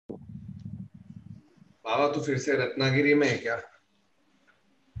बाबा तू फिर से रत्नागिरी में है क्या?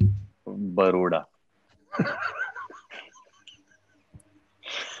 Baroda.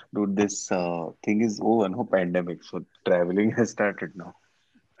 Dude, this thing is over, no pandemic. So traveling has started now.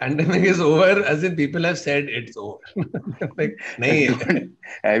 Pandemic is over, as in people have said it's over. Like, नहीं है, Dude,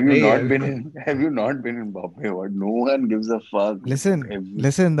 have you नहीं not है. been in? Have you not been in Bombay? What? No one gives a fuck.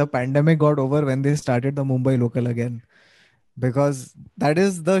 Listen. The pandemic got over when they started the Mumbai local again, because that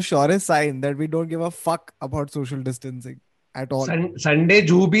is the surest sign that we don't give a fuck about social distancing at all. Sunday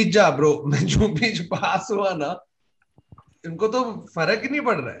Juhu beach जा bro. मैं जू बीच पास हुआ ना, इनको तो फर्क ही नहीं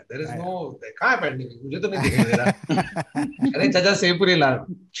पड़ रहा है. There is no, कहाँ है पैंडेमिक? मुझे तो नहीं दिखाई दे रहा. अरे चाचा सेवपुरी ला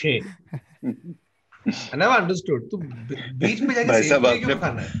 6. I never understood. तो बीच पे जाके भाई साहब सेवपुरी क्यों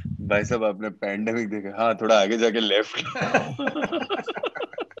खाना है? भाई साहब आपने पैंडेमिक देखा? हाँ, थोड़ा आगे जाके लेफ्ट.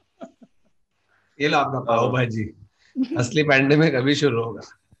 ये लो आपका पाव भाजी. असली पैंडेमिक अभी शुरू होगा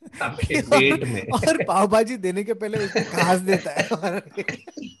आपके पेट में. और पाव भाजी देने के पहले उसको घास देता है.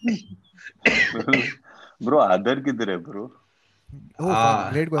 ब्रो आदर किधर है ब्रो?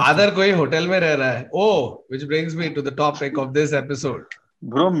 आदर कोई होटल में रह रहा है. which brings me to the topic of this episode.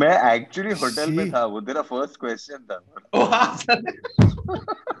 Bro मैं एक्चुअली होटल में था. वो तेरा फर्स्ट क्वेश्चन था.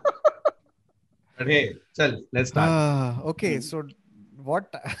 अरे चल, let's start. Okay, so what?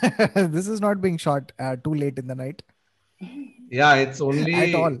 This is not being shot too late in the night. Yeah, it's only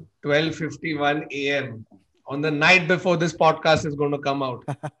At all. 12:51 a.m. on the night before this podcast is going to come out.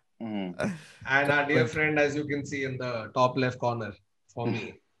 And our dear friend, as you can see in the top left corner, for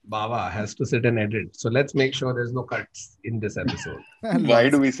me, Baba has to sit and edit. So let's make sure there's no cuts in this episode. Why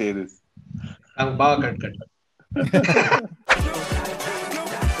do we say this? Baba cut.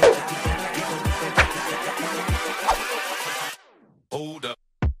 Hold up.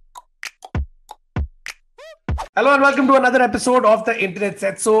 Hello and welcome to another episode of the Internet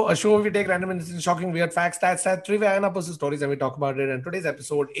Set So, a show where we take random and shocking weird facts, stats, trivia, and opposite stories, and we talk about it. And today's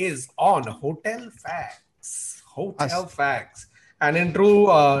episode is on hotel facts. Hotel facts. And in true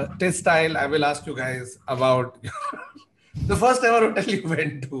Tis style, I will ask you guys about the first ever hotel you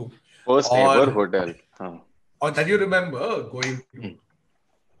went to. First ever hotel. Or that you remember going to.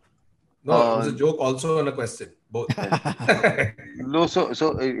 No, it was a joke also and a question. Both. No,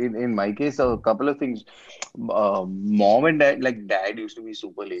 so in my case, a couple of things. Mom and dad, like dad used to be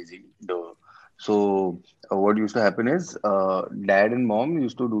super lazy. So what used to happen is, dad and mom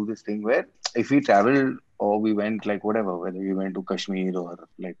used to do this thing where if we traveled or we went like whatever, whether we went to Kashmir or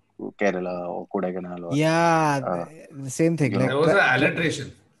like Kerala or Kodaikanal or the same thing. There was an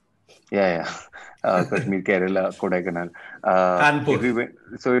alliteration. Yeah. Kashmir, Kerala, Kodaikanal. Kanpur.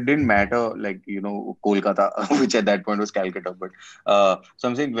 So it didn't matter, like, Kolkata, which at that point was Calcutta. But so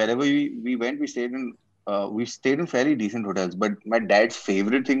I'm saying wherever we went, we stayed in fairly decent hotels. But my dad's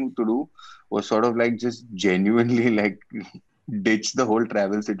favorite thing to do was sort of like just genuinely like ditch the whole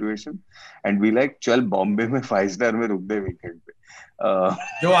travel situation and be like, चल Bombay में 5-star में रुक दे weekend पे.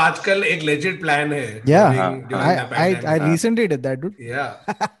 जो आजकल एक legit plan है. Yeah, I recently did that, dude. Yeah.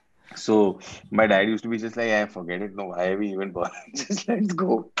 So my dad used to be just like, yeah, forget it. No, why are we even bothered? Just let's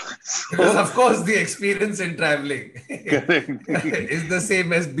go. Because of course the experience in traveling Correct. is the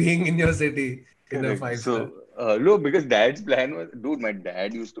same as being in your city in a 5-star. So no, because dad's plan was, dude, my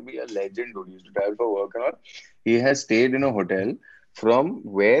dad used to be a legend, dude. He used to travel for work and all. He has stayed in a hotel from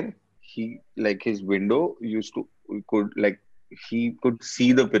where he, like, his window he could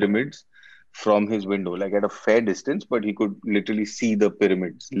see the pyramids from his window, like at a fair distance, but he could literally see the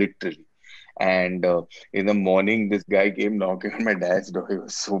pyramids, literally. And in the morning, this guy came knocking on my dad's door. He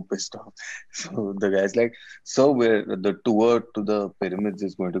was so pissed off. So the guy's like, so the tour to the pyramids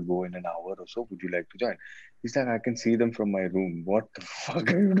is going to go in an hour or so. Would you like to join? He's like, I can see them from my room. What the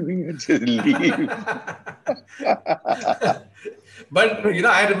fuck are you doing? Just leave. But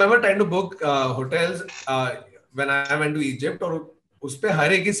I remember trying to book hotels when I went to Egypt, और उस पे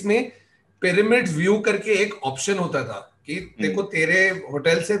हर एक इसमें pyramid view करके एक option होता था कि देखो तेरे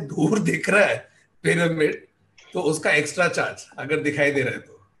होटल से दूर दिख रहा है पिरामिड, तो उसका एक्स्ट्रा चार्ज अगर दिखाई दे रहा है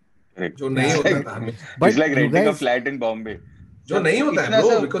तो, जो नहीं होता था हमें. It's like renting a flat in Bombay. जो नहीं होता है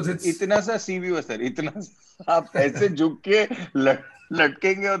bro, because it's इतना सा सी व्यू है सर, इतना आप ऐसे झुक के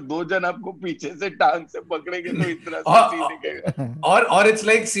लटकेंगे और 2 जन आपको पीछे से टांग से पकड़ेंगे तो इतना सा सी दिखेगा. Or it's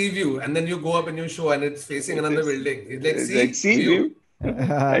like sea view and then you go up and you show and it's facing another building. It's like sea view.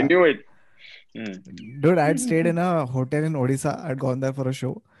 I knew it. Dude, I had stayed in a hotel in Odisha. I'd gone there for a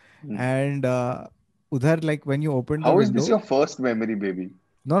show, and udhar, like, when you opened the window. How is this your first memory, baby?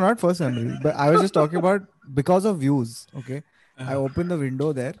 No, not first memory, but I was just talking about because of views. Okay, I opened the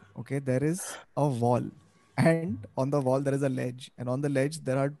window there. Okay, there is a wall, and on the wall there is a ledge, and on the ledge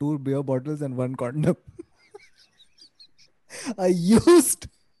there are 2 beer bottles and 1 condom. A used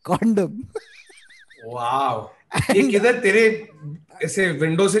condom. Wow. ये किधर तेरे ऐसे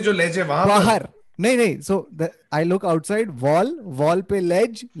window से जो ledge है वहां पर? बाहर नहीं so I look outside, wall पे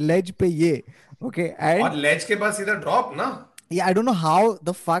ledge पे ये, okay, और and ledge के पास सीधा drop ना? yeah, I don't know how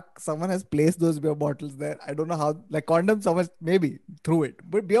the fuck someone has placed those beer bottles there. I don't know how, like condom someone maybe threw it,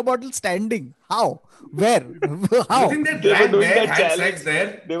 but beer bottle standing, how, where, how? You think they They were drank doing there, that had challenge. sex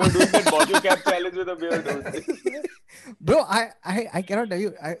there? They were doing that bottle cap challenge with a beer, don't they? Bro, I cannot tell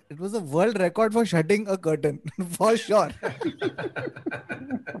you. It was a world record for shutting a curtain for sure.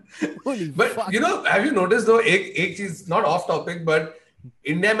 Holy But fuck. you know, have you noticed though, एक चीज not off topic, but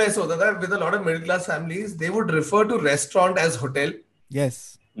India में ऐसा होता था with a lot of middle class families, they would refer to restaurant as hotel.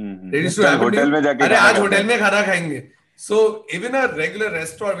 Yes. It used to चल happen to hotel you. में जाके अरे खाना आज खाते होटल हैं। में खाना खाएंगे. So even a regular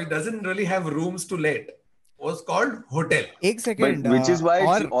restaurant which doesn't really have rooms to let was called hotel. Ek But second. which is why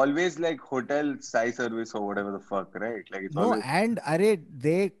it's or always like hotel Sai service or whatever the fuck, right? Like it's no, always and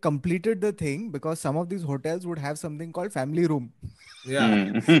they completed the thing because some of these hotels would have something called family room.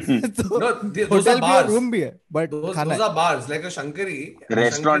 Yeah. So, No, those hotel are bhi hai, bars. room bhi hai, but Those khana hai. are bars like a Shankari.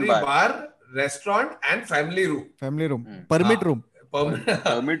 Restaurant Shankari bar. restaurant and family room. Family room, permit हाँ, room.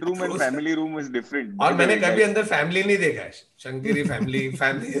 permit room and family room is different. और मैंने Like- कभी अंदर family नहीं देखा है. Shankari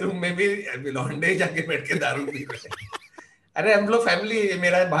family room में भी लौंडे जाके बैठ के दारू पी रहे हैं. अरे हम लोग फैमिली,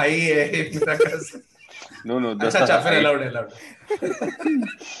 मेरा भाई है, मेरा cousin. No, अच्छा फिर allowed.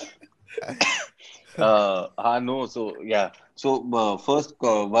 No, so yeah. So first,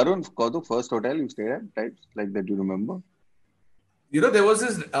 Varun, Kautuk, first hotel you stayed at, types like that you remember? You know, there was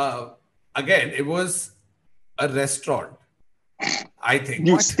this, again, it was a restaurant, I think.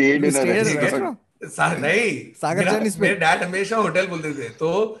 You stayed You in a stayed in a restaurant. restaurant? नहीं, सागर Chinese पे? मेरे dad हमेशा hotel बोलते थे. तो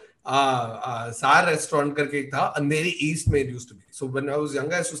सार restaurant करके एक था, अंधेरी ईस्ट में it used to be. So when I was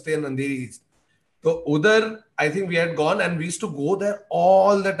younger, I used to stay in Andheri east. तो उधर I think we had gone and we used to go there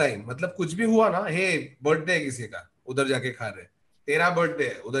all the time. मतलब कुछ भी हुआ ना, हे birthday है किसी का, उधर जाके खा रहे. तेरा बर्थडे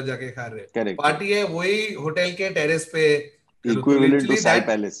है, उधर जाके खा रहे. Correct. पार्टी है, वही होटल के टेरेस पे. Equivalent to Literally Sai that-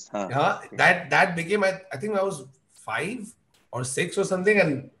 Palace. Huh. Yeah, that became, I think I was 5 or 6 or something,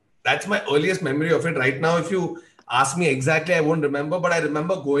 and that's my earliest memory of it. Right now, if you ask me exactly, I won't remember, but I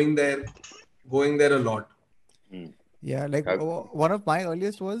remember going there a lot. Yeah, like Okay. one of my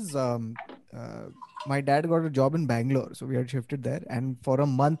earliest was my dad got a job in Bangalore, so we had shifted there, and for a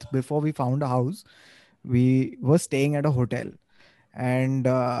month before we found a house, we were staying at a hotel, and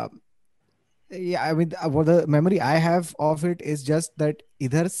yeah, I mean, what the memory I have of it is just that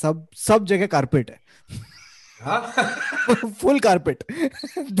idhar sab jagah carpet hai. Huh? Full carpet.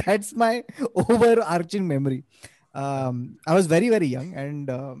 That's my overarching memory. I was very, very young,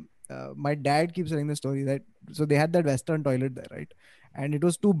 and my dad keeps telling the story that so they had that Western toilet there, right? And it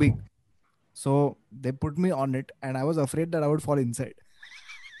was too big. So they put me on it, and I was afraid that I would fall inside.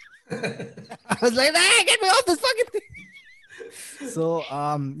 I was like, "Ah, get me off this fucking thing." So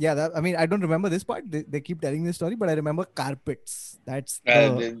yeah, I mean, I don't remember this part. They keep telling this story, but I remember carpets. That's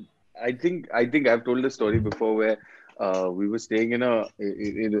the I think I've told the story before where we were staying in a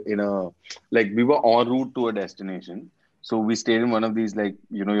like we were en route to a destination. So we stayed in one of these, like,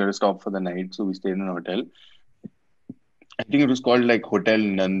 you had to stop for the night. So we stayed in a hotel. I think it was called like Hotel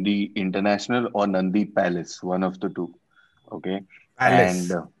Nandi International or Nandi Palace, one of the two. Okay.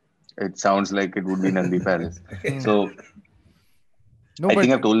 Palace. And it sounds like it would be Nandi Palace. So no, I but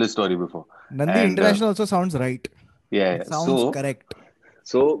think I've told this story before. Nandi and, International also sounds right. Yeah. It sounds correct.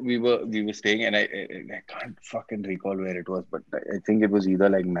 So we were staying, and I can't fucking recall where it was, but I think it was either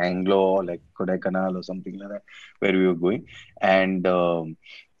like Mangalore or like Kodaikanal or something like that where we were going. And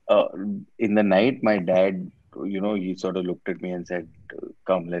in the night, my dad, he sort of looked at me and said,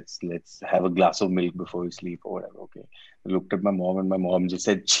 "Come, let's have a glass of milk before we sleep or whatever." Okay. I looked at my mom, and my mom just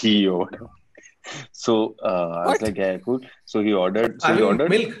said "Chee" or whatever. So I was like, "Yeah, cool." So he ordered. I mean,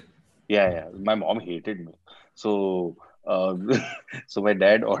 milk. Yeah. My mom hated milk. So so my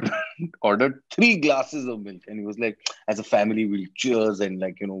dad ordered 3 glasses of milk, and he was like, "As a family, we'll cheers and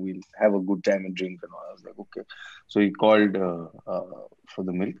we'll have a good time and drink and all." I was like, "Okay." So he called for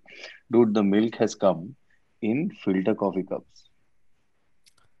the milk. Dude, the milk has come in filter coffee cups.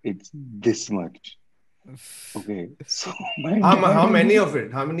 It's this much. Okay. So How many of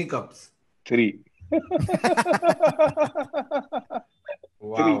it? How many cups? 3.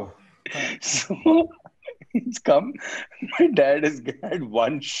 Wow. So it's come. My dad has had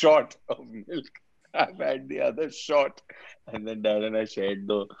 1 shot of milk. I've had the other shot, and then Dad and I shared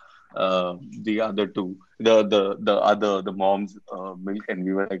the the other two, the mom's milk, and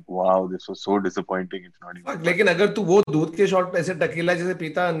we were like, wow, this was so disappointing. It's not even Fuck, funny. लेकिन अगर तू वो दूध के shot पे ऐसे tequila जैसे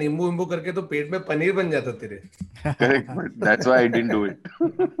पीता नींबू वींबू करके तो पेट में पनीर बन जाता तेरे. Correct, but that's why I didn't do it.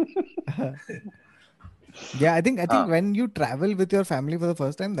 Yeah, I think हाँ, when you travel with your family for the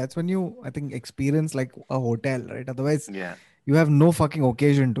first time, that's when you I think experience like a hotel, right? Otherwise, yeah. you have no fucking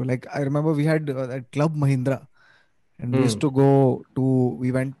occasion to. Like I remember we had that Club Mahindra, and we used to go to.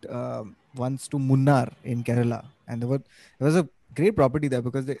 We went once to Munnar in Kerala, and there was a great property there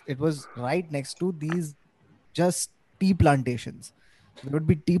because it was right next to these just tea plantations. So there would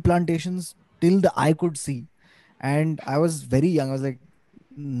be tea plantations till the eye could see, and I was very young. I was like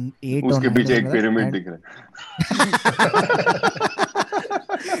 8 or उसके 9 or पीछे something एक like that, pyramid and दिख रहा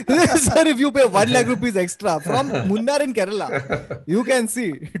Sir, if you pay 1 lakh rupees extra from Munnar in Kerala, you can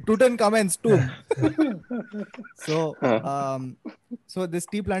see Tutankhamun's tomb. So, है. so this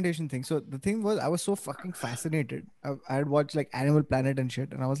tea plantation thing. So the thing was, I was so fucking fascinated. I had watched like Animal Planet and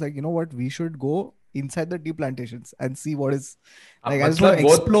shit, and I was like, you know what? We should go inside the tea plantations and see what is like. I just want मतलब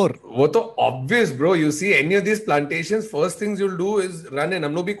to explore. वो तो obvious bro. You see any of these plantations, first things you'll do is run in.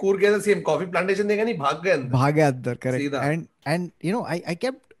 हम लोग भी कूर गए थे same coffee plantation देखा नहीं, भाग गए अंदर Bhage andar, correct. सीधा. And you know, I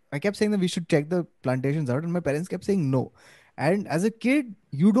kept saying that we should check the plantations out, and my parents kept saying no. And as a kid,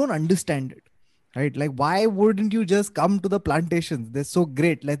 you don't understand it, right? Like, why wouldn't you just come to the plantations? They're so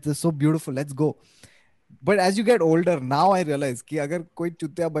great. They're so beautiful. Let's go. But as you get older, now I realize कि अगर कोई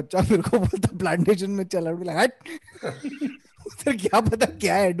चुतिया बच्चा मेरे को बोलता plantation में चला, I'd be like, हट उधर क्या पता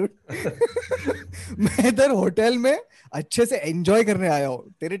क्या है dude. मैं इधर होटल में अच्छे से एंजॉय करने आया हूँ,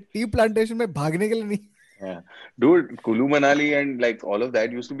 तेरे टी प्लांटेशन में भागने के लिए नहीं. Yeah, dude, Kulu Manali and like all of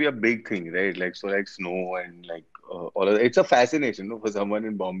that used to be a big thing, right? Like so, like snow and like all of that. It's a fascination, no, for someone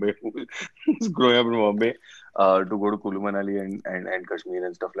in Bombay who's growing up in Bombay, to go to Kulu Manali and Kashmir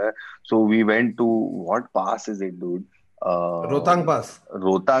and stuff like that. So we went to what pass is it, dude? Rohtang pass.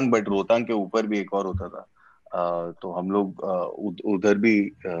 Rohtang, but Rohtang के ऊपर भी एक और होता था. तो हम लोग उधर भी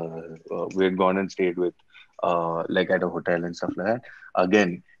we had gone and stayed with like at a hotel and stuff like that.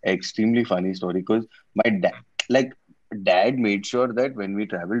 Again, extremely funny story because my dad made sure that when we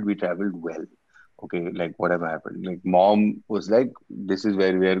traveled well. Okay, like whatever happened, like mom was like, "This is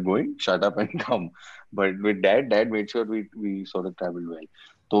where we are going. Shut up and come." But with dad made sure we sort of traveled well.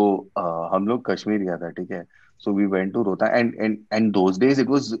 तो हम लोग कश्मीर गया था, ठीक है. So we went to Rohtang, and those days it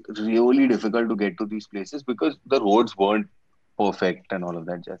was really difficult to get to these places because the roads weren't perfect and all of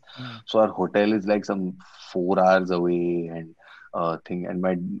that jazz. So our hotel is like some 4 hours away and thing. And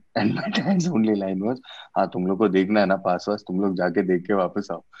my dad's only line was, हाँ तुम लोग को देखना है ना पास वास, तुम लोग जाके देख के वापस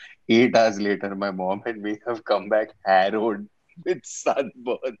आओ. 8 hours later, my mom and me have come back harrowed with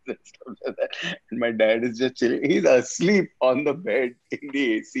sunburns and stuff like that. And my dad is just chilling. He's asleep on the bed in the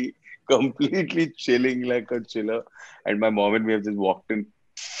AC, completely chilling like a chiller. And my mom and me have just walked in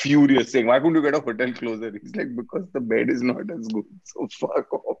furious, saying, "Why couldn't you get a hotel closer?" He's like, "Because the bed is not as good. So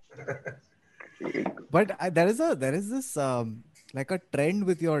fuck off." But there is this like a trend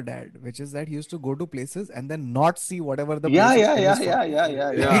with your dad, which is that he used to go to places and then not see whatever the Yeah, place is yeah, yeah, famous for. yeah, yeah,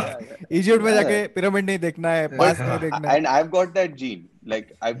 yeah, yeah, Yeah. yeah, yeah. Egypt में Yeah, जाके yeah. Pyramid नहीं देखना है, But पास नहीं देखना है. and I've got that gene.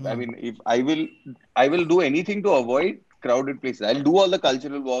 Like I mean, if I will do anything to avoid crowded places. I'll do all the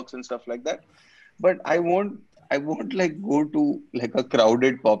cultural walks and stuff like that. But I won't like go to like a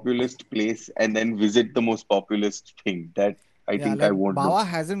crowded populist place and then visit the most populist thing. That I Yeah, think I like won't do. Bawa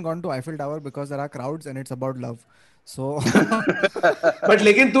hasn't gone to Eiffel Tower because there are crowds and it's about love. So but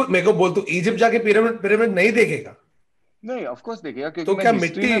लेकिन तू मेरे को बोल, तू Egypt जाके pyramid pyramid नहीं देखेगा नहीं, ऑफ कोर्स देखेगा तो क्योंकि मैं क्या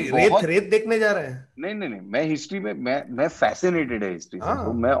हिस्ट्री मिट्टी में रेत बहुत रेत देखने जा रहे हैं. नहीं नहीं नहीं, मैं हिस्ट्री में मैं फैसिनेटेड है हिस्ट्री से, तो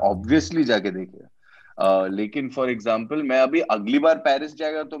हाँ. मैं ऑब्वियसली जाके देखेगा. लेकिन फॉर एग्जांपल मैं अभी अगली बार पेरिस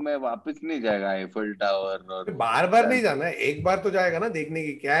जाएगा तो मैं वापस नहीं जाएगा एफिल टावर और बार बार नहीं जाना है, एक बार तो जाएगा ना देखने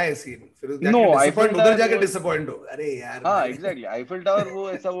की क्या है सीन, फिर नो जाके आईफिल डिसअपॉइंट, उधर टावर जाके वो. डिसअपॉइंट हो, अरे यार हाँ भाई. एग्जैक्टली, आईफिल टावर वो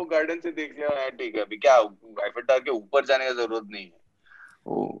ऐसा वो गार्डन से देख लिया, हाँ, ठीक है. अभी क्या आईफिल टावर के ऊपर जाने का जरूरत नहीं है.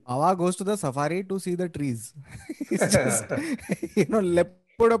 वो Bawa goes to the safari to see the trees. It's just leopard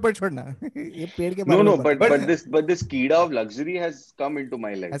पर छोड़ना. ये पेड़ के no बारे no में but बता. but this kida of luxury has come into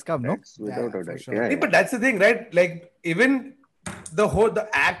my life. Has come, no? That's without a for doubt. sure. Yeah, नहीं, yeah. but that's the thing, right? Like even the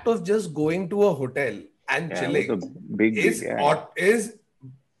act of just going to a hotel and Yeah, it was chilling a big is yeah.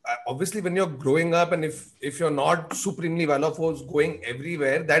 obviously when you're growing up and if you're not supremely well off who's going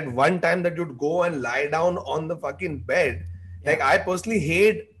everywhere, that one time that you'd go and lie down on the fucking bed, like I personally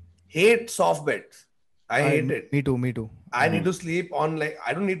hate soft beds. I hate it. Me too. I need to sleep on, like,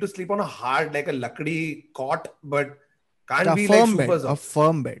 I don't need to sleep on a hard like a lakdi cot, but can't A be like firm super bed. A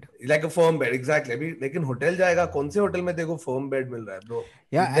firm bed. like a firm bed, exactly. अभी लेकिन hotel जाएगा, कौन से hotel में देखो firm bed मिल रहा है bro?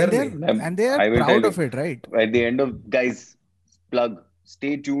 Yeah, इधर नहीं. and they are I will proud tell of you, it, right? at the end of, guys, plug,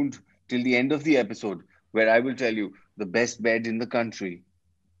 stay tuned till the end of the episode where I will tell you the best bed in the country.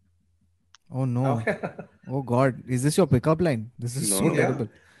 Oh no. Oh God. Is this your pickup line? This is No, so no. Yeah. terrible.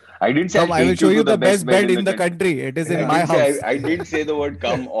 I didn't say Come, I'll I will take show you you to the best bed bed in the country. It is in I my didn't say house. I didn't say the word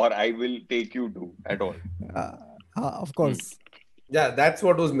come or I will take you to at all. Of course. Yeah, that's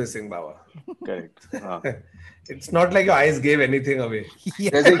what was missing, Baba. Correct. It's not like your eyes gave anything away.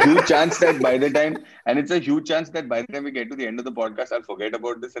 There's a huge chance that by the time, and it's a huge chance that by the time we get to the end of the podcast, I'll forget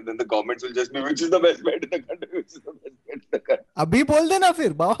about this, and then the comments will just be, which is the best bed in the country, which is the best bed in the country. Abhi bol dena fir,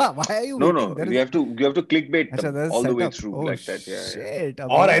 Baba. Why are you No, waiting? no, you have to clickbait Achha, them there's all the way setup. through Oh, like that. Yeah, shit. Or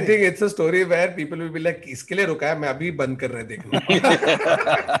I amazing. think it's a story where people will be like, इसके लिए रुका है, मैं अभी बंद कर रहे देखना.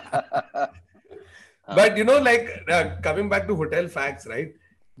 yeah. But you know, like coming back to hotel facts, right?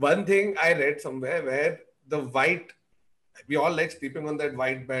 One thing I read somewhere where the white, we all like sleeping on that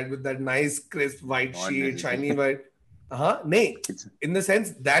white bed with that nice crisp white Not sheet, necessary. shiny white. Nay, It's in the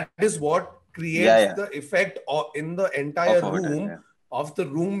sense that is what creates Yeah. the effect in the entire Of a hotel, room yeah. of the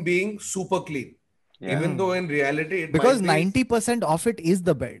room being super clean. Yeah. Even though in reality it Because might be, 90% of it is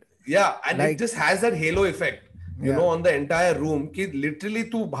the bed. yeah, and like- it just has that halo effect, you Yeah. know, on the entire room. कि literally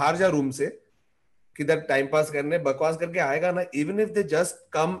तू बाहर जा room से, किधर time pass करने बकवास करके आएगा ना, even if they just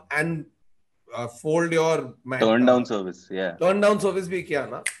come and fold your mat, Turn down service. Yeah. turn down service भी किया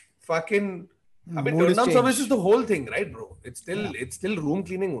ना, fucking अबे Mood turn is down service changed. is the whole thing, right bro? It's still room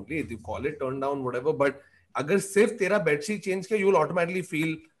cleaning only. You call it turn down whatever, but अगर सिर्फ तेरा bedsheet change किया, you will automatically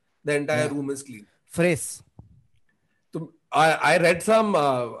feel the entire room is clean. Phrase. तो I read some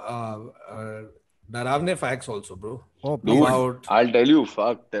डरावने facts also, bro. Oh, Dude, About I'll tell you,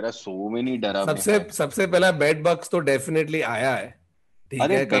 fuck, there are so many डरावने सबसे पहला bed bugs तो definitely आया है, ठीक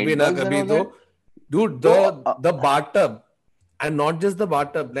अरे है, कभी bed ना bugs and कभी all तो that? dude, the bathtub, and not just the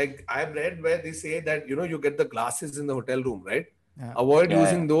bathtub, like I've read where they say that, you know, you get the glasses in the hotel room, right? Yeah. Avoid Yeah,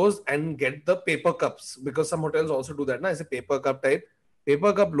 using those and get the paper cups, because some hotels also do that. Na, it's a paper cup type.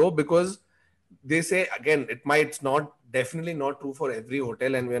 Paper cup low, because they say, again, it's not definitely not true for every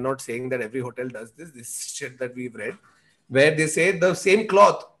hotel, and we're not saying that every hotel does this. This is shit that we've read, where they say the same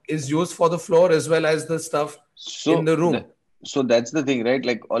cloth is used for the floor as well as the stuff in the room. So that's the thing, right?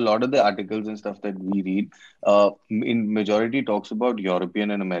 Like a lot of the articles and stuff that we read, in majority talks about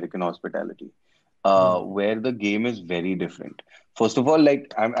European and American hospitality, where the game is very different. First of all,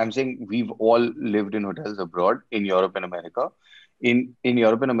 like I'm saying, we've all lived in hotels abroad in Europe and America. In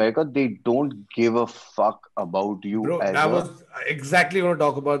Europe and America, they don't give a fuck about you Bro, as I a was exactly going to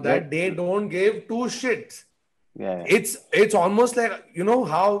talk about that. Yeah. They don't give two shits. yeah. It's almost like, you know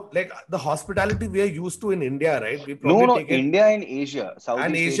how like the hospitality we are used to in India, right? We probably No, take it, India and Asia, Southeast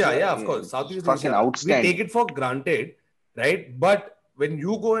and Asia, yeah, of course, Southeast fucking Asia. outstanding. We take it for granted, right? But when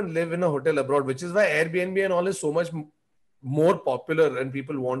you go and live in a hotel abroad, which is why Airbnb and all is so much more popular and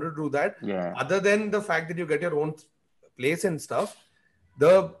people want to do that. Yeah. Other than the fact that you get your own place and stuff,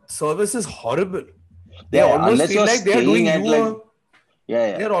 the service is horrible. They Yeah, almost unless feel you're like they are doing staying you at, a, like-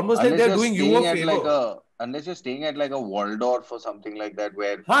 Yeah. they're almost like Unless they're you're doing you a staying at favor. like unless you're staying at like a Waldorf or something like that,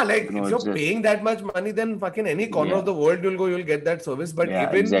 where Like you know, if it's you're just- paying that much money, then fucking any corner Yeah. of the world you'll go, you'll get that service. But Yeah,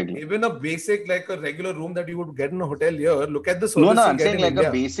 even exactly. even a basic like a regular room that you would get in a hotel here, look at the service No, you I'm get saying in like India.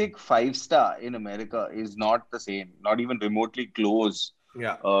 a basic 5-star in America is not the same, not even remotely close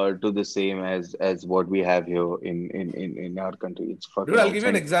Yeah. to the same as what we have here in our country. It's fucking Dude, I'll give you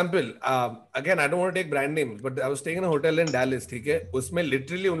an outstanding. example. Again, I don't want to take brand names, but I was staying in a hotel in Dallas, ठीक है? उसमें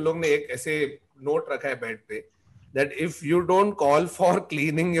literally उन लोग ने एक ऐसे note रखा है bed पे that if you don't call for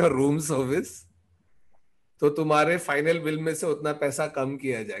cleaning your room service, तो तुम्हारे final bill में से उतना पैसा कम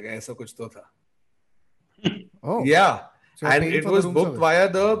किया जाएगा, ऐसा कुछ तो था. Oh. Yeah. So you're And paying it for the was room booked service. via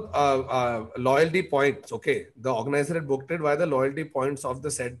the loyalty points. Okay, the organizer had booked it via the loyalty points of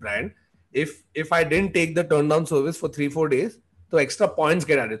the said brand. If I didn't take the turn down service for 3-4 days, so extra points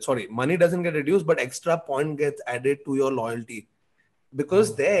get added. Sorry, money doesn't get reduced, but extra point gets added to your loyalty,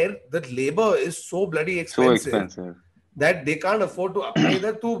 because there the labor is so bloody So expensive expensive. that they can't afford to. अपने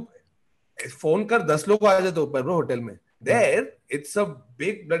इधर तू phone कर 10 लोग आ जाते ऊपर bro hotel में. There it's a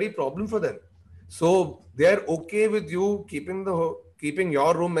big bloody problem for them. So they're okay with you keeping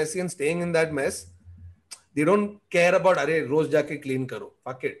your room messy and staying in that mess. They don't care about अरे रोज जाके clean करो.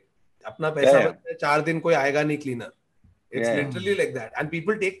 Fuck it. अपना पैसा Yeah. बचता है, 4 दिन कोई आएगा नहीं cleaner. It's Yeah. literally like that, and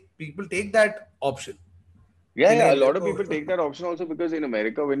people take that option. Yeah, Like, a lot of देखो- people take that option also because in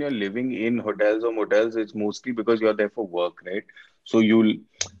America, when you're living in hotels or motels, it's mostly because you're there for work, right? So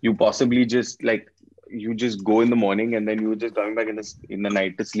you possibly just like you just go in the morning and then you just coming back in the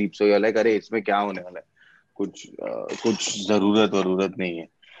night to sleep. So you're like, अरे इसमें क्या होने वाला है? कुछ जरूरत नहीं है.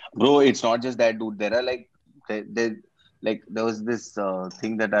 Bro, it's not just that, dude. There are there was this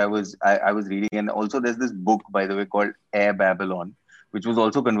thing that I was reading, and also there's this book, by the way, called Air Babylon, which was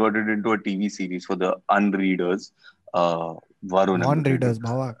also converted into a TV series for the unreaders. Varun. Non-readers,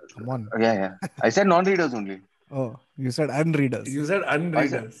 Bhava, come on. Yeah. I said non-readers only. Oh, you said unreaders. You said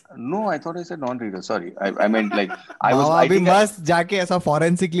unreaders. No, I thought I said non-readers. Sorry, I meant like I was. Bhava I अभी think मस्त जाके ऐसा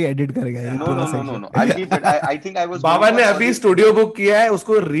forensically edit करेगा ये पूरा no. section. I'll keep it. I think I was. बाबा ने अभी studio book किया है,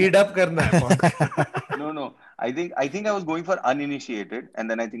 उसको रीड अप करना है. No. I think I was going for uninitiated, and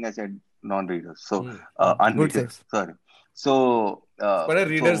then I think I said non-readers. So Good unreaders. save. Sorry. So. But a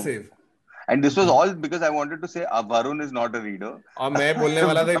reader save. And this was all because I wanted to say Varun is not a reader. और मैं बोलने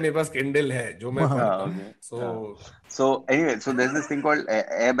वाला था मेरे पास Kindle है जो मैं पढ़ता हूँ. Okay. So anyway, so there's this thing called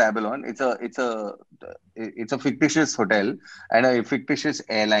Air Babylon. It's a fictitious hotel and a fictitious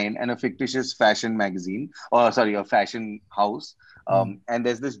airline and a fictitious fashion magazine, or sorry, a fashion house. And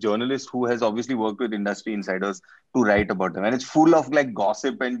there's this journalist who has obviously worked with industry insiders to write about them, and it's full of like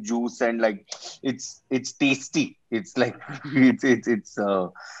gossip and juice and like it's tasty. It's like it's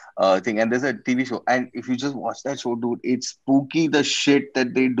thing. And there's a TV show, and if you just watch that show, dude, it's spooky the shit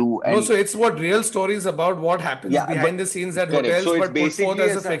that they do. And no, so it's what real stories about what happens behind the scenes at correct. hotels, So but put forth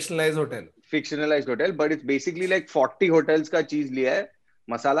as a fictionalized hotel. Fictionalized hotel, but it's basically like 40 hotels का चीज लिया है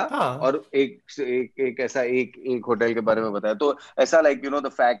मसाला और एक ऐसा एक hotel के बारे में बताया. तो ऐसा like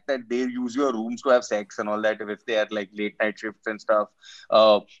the fact that they use your rooms to have sex and all that if they are like late night shifts and stuff.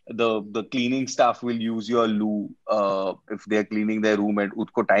 The cleaning staff will use your loo if they are cleaning their room and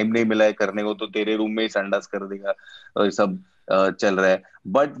उसको time नहीं मिला है करने को तो तेरे room में ही संडास कर देगा. ये सब चल रहा है.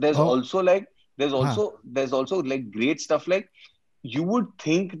 But there's also like great stuff like you would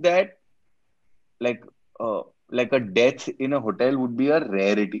think that like a death in a hotel would be a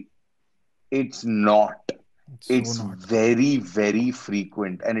rarity. It's not. It's very, very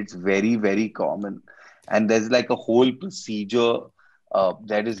frequent and it's very, very common. And there's like a whole procedure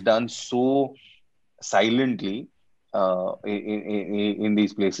that is done so silently in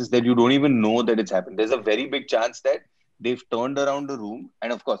these places that you don't even know that it's happened. There's a very big chance that they've turned around the room,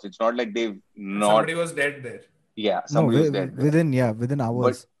 and of course, it's not like they've not. Somebody was dead there. Yeah, somebody was dead there. Within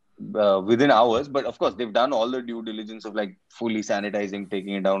hours. Within hours, but of course they've done all the due diligence of like fully sanitizing,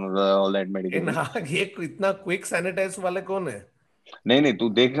 taking it down, all that medical. ये इतना quick sanitize वाले कौन है? नहीं तू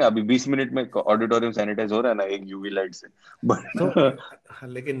देख ना अभी 20 मिनट में ऑडिटोरियम सैनिटाइज हो रहा है ना एक यूवी लाइट से.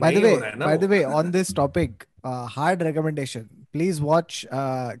 लेकिन by the way on this topic hard recommendation, please watch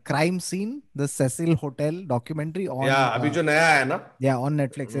Crime Scene, the Cecil Hotel documentary on अभी जो नया है ना on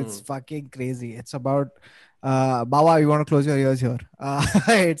Netflix. It's fucking crazy. It's about Bawa, you want to close your ears here.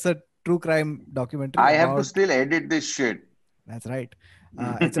 It's a true crime documentary. I have to still edit this shit. That's right.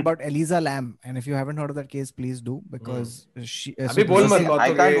 It's about Elisa Lam, and if you haven't heard of that case, please do, because she. I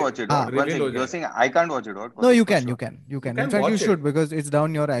can't watch it. You're saying I can't watch it. No, you can. In fact, you should, because it's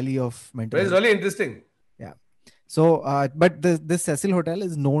down your alley of mental. But it's really interesting. Yeah. So, but this Cecil Hotel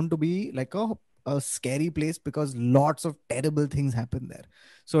is known to be like a scary place because lots of terrible things happen there.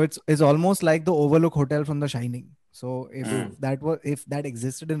 So it's almost like the Overlook Hotel from The Shining. So if that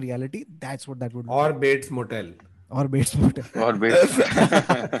existed in reality, that's what that would be. Or Bates Motel.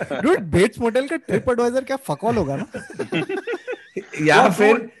 Dude, Bates Motel का TripAdvisor क्या fuck all होगा ना?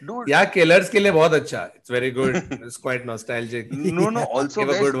 या killers के लिए बहुत अच्छा. It's very good. It's quite nostalgic. No. Also,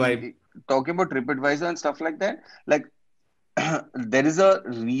 give a good vibe. Talking about TripAdvisor and stuff like that, like there is a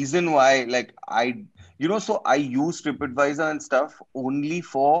reason why, like so I use TripAdvisor and stuff only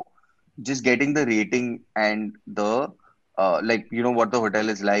for just getting the rating and the what the hotel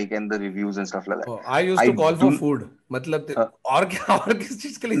is like and the reviews and stuff like that. I used to call for food. मतलब और किस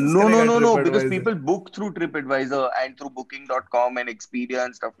चीज के लिए? No, because people book through TripAdvisor and through Booking.com and Expedia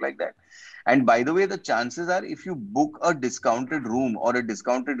and stuff like that. And by the way, the chances are if you book a discounted room or a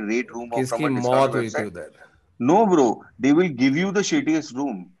discounted rate room or from a discounted website, no, bro, they will give you the shittiest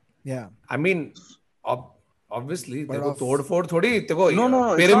room. Yeah. I mean, obviously, देखो तोड़-फोड़ थोड़ी देखो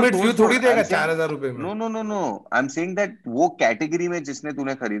no, pyramid view थोड़ी देगा 4,000 रुपए में. No. I'm saying that वो category में जिसने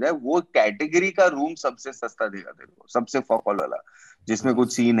तूने खरीदा है वो कैटेगरी का रूम सबसे सस्ता देगा तेरे को, सबसे फॉकॉल वाला, जिसमें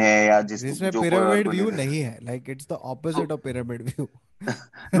कुछ सीन है या जिसमें pyramid view नहीं है. Like it's the opposite of pyramid view.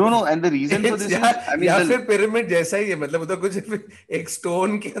 No, and the reason for this is, I mean, या फिर pyramid जैसा ही है, मतलब उधर कुछ एक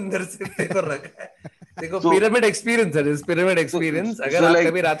stone के अंदर से देखो रखा है. देखो pyramid experience है, pyramid experience. अगर आप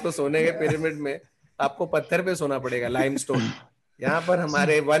कभी रात को सोने गए pyramid में, आपको पत्थर पे सोना पड़ेगा, limestone. यहाँ पर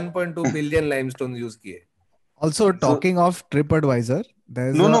हमारे 1.2 billion limestone यूज किए. Also, talking of TripAdvisor,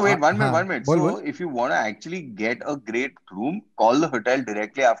 there's No, a no, wait, one minute, हाँ, one minute. बोल So, बोल. if you want to actually get a great room, call the hotel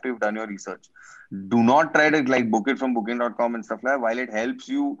directly after you've done your research. Do not try to like book it from booking.com and stuff like that. While it helps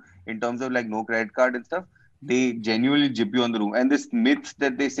you in terms of like no credit card and stuff, they genuinely jip you on the room. And this myth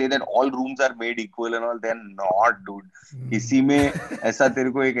that they say that all rooms are made equal and all, they're not, dude. किसी में ऐसा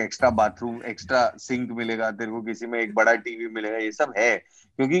तेरे को एक extra bathroom extra sink मिलेगा, तेरे को किसी में एक बड़ा टीवी मिलेगा, ये सब है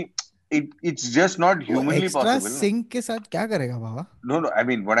क्योंकि it's just not वो humanly extra possible, no? Sink के साथ क्या करेगा बाबा? No, no. I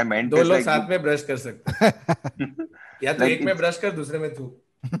mean, what I meant दो is लोग like साथ में ब्रश कर सकते हैं, या तो like एक में it's ब्रश कर दूसरे में तू.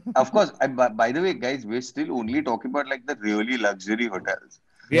 of course. By the way, guys, we're still only talking about like the really luxury hotels.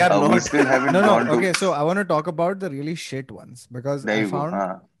 We are We not. still haven't No, gone to. okay, so I want to talk about the really shit ones because There you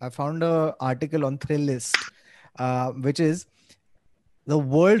go. I found a article on Thrillist, which is the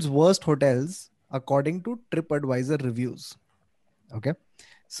world's worst hotels according to TripAdvisor reviews. Okay,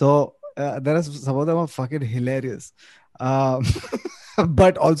 so there are some of them are fucking hilarious,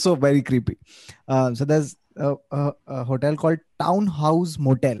 but also very creepy. So there's a hotel called Townhouse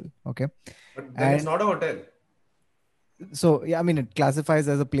Motel. Okay, But then it's And- not a hotel. so yeah, I mean it classifies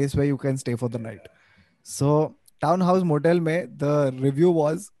as a place where you can stay for the night. So Townhouse Motel mein the review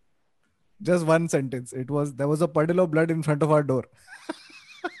was just one sentence. It was there was a puddle of blood in front of our door.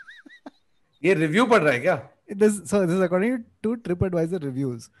 ये review पढ़ रहा है क्या? This is according to TripAdvisor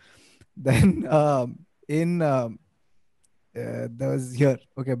reviews. Then there was here,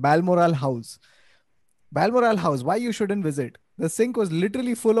 okay, Balmoral House. Balmoral House, why you shouldn't visit? The sink was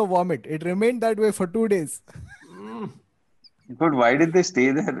literally full of vomit. It remained that way for 2 days. But why did they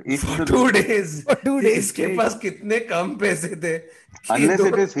stay there? If the 2 days. For 2 days इसके straight. पास कितने कम पैसे थे कि unless दो-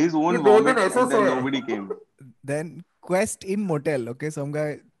 it is his own ये दो दिन vomit ऐसा and then soya. nobody came. Then Quest Inn Motel, okay, some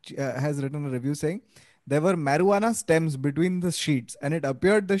guy has written a review saying there were marijuana stems between the sheets and it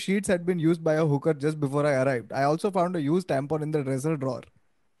appeared the sheets had been used by a hooker just before I arrived. I also found a used tampon in the dresser drawer.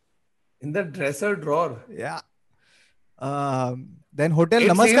 In the dresser drawer. Yeah. Then Hotel It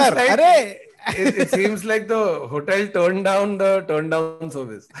Namaskar. seems like- Arey! It seems like the hotel turned down the turn down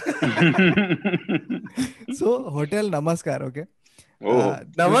service. So Hotel Namaskar, okay. Oh,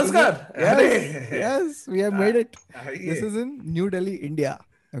 Namaskar. Yes, Arey. yes, we have made it. This This is in New Delhi, India.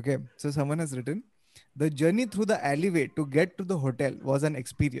 Okay, so someone has written, the journey through the alleyway to get to the hotel was an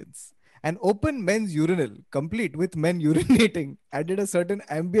experience. An open men's urinal, complete with men urinating, added a certain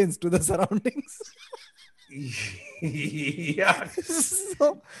ambience to the surroundings. Yeah.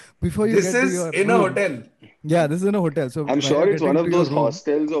 So before you This get to is your in a room- hotel. Yeah, this is in a hotel. So I'm when sure you're it's one getting of to your those room-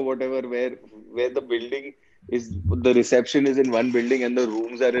 hostels or whatever where the building is the reception is in one building and the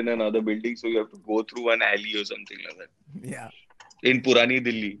rooms are in another building, so you have to go through an alley or something like that. Yeah, In Purani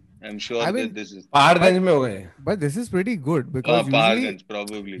Delhi, I'm sure I mean- that this is Paharganj में हो गए. but this is pretty good because Paharganj,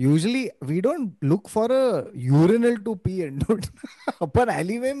 probably. usually we don't look for a urinal to pee in, dude. Upon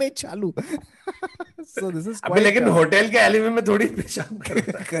alleyway में चालू. So this is अबे quite लेकिन hotel के alleyway में थोड़ी पेशाब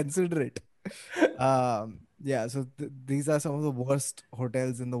करता है. considerate. Yeah, so these are some of the worst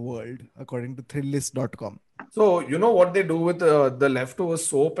hotels in the world according to Thrillist.com. So you know what they do with the leftover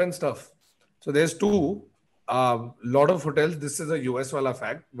soap and stuff. So there's two. Lot of hotels. This is a US wala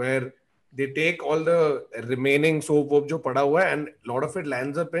fact where they take all the remaining soap woop जो पड़ा हुआ है and lot of it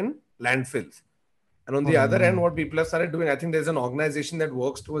lands up in landfills. And on the other end, what people have started doing, I think there's an organization that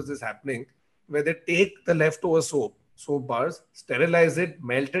works towards this happening, where they take the leftover soap bars, sterilize it,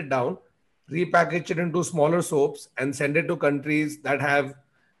 melt it down, repackage it into smaller soaps, and send it to countries that have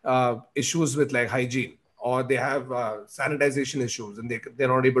issues with like hygiene or they have sanitization issues and they're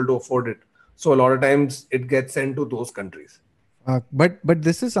not able to afford it. So a lot of times it gets sent to those countries. But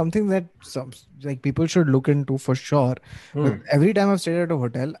this is something that some like people should look into for sure. But every time I've stayed at a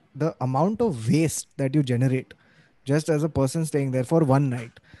hotel, the amount of waste that you generate just as a person staying there for one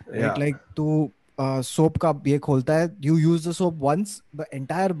night, Yeah. right? Like to soap का ये खोलता है, you use the soap once, the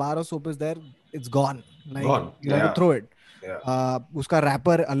entire bar of soap is there, it's gone. Like Gone. you have Yeah. to throw it. Yeah. उसका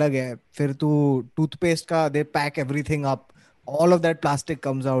wrapper अलग है, फिर तू toothpaste का they pack everything up, all of that plastic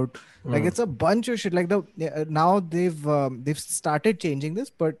comes out. Like it's a bunch of shit. Like now they've started changing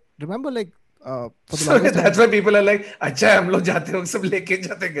this, but remember like for the So longest that's why people are like, अच्छा हम लोग जाते हैं सब लेके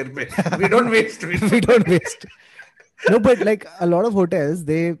जाते हैं घर पे. We don't waste. we don't waste. No, but like a lot of hotels,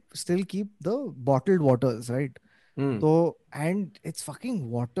 they still keep the bottled waters, right? So and it's fucking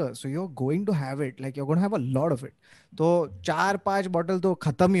water, so you're going to have it. Like you're going to have a lot of it. So 4-5 bottle तो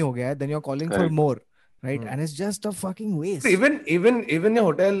खत्म ही हो गया है. Then you're calling for Correct. more, right? And it's just a fucking waste. Even your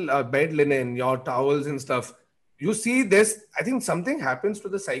hotel bed linen, your towels and stuff, you see this. I think something happens to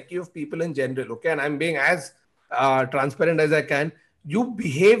the psyche of people in general. Okay, and I'm being as transparent as I can. you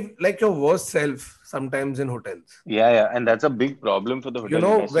behave like your worst self sometimes in hotels. Yeah, and that's a big problem for the You hotel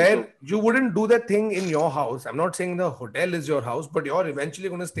know, industry. So, where you wouldn't do that thing in your house. I'm not saying the hotel is your house, but you're eventually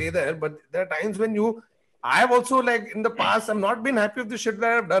going to stay there. But there are times when I've also, like, in the past, I've not been happy with the shit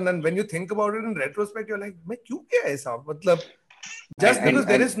that I've done. And when you think about it in retrospect, you're like, मैं क्यों किया ऐसा? मतलब, just because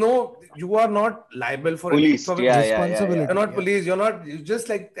there is no, you are not liable for any. policed. Yeah. You're not Yeah. police. You're just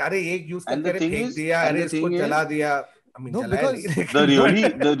like, अरे एक use And करके the अरे thing फेंक is, दिया, and अरे the इसको thing is, जला दिया. I mean, No, जलाया because नहीं, the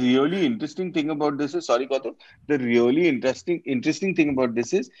लेकिन but- really interesting thing about this is, sorry Gautam, the really interesting thing about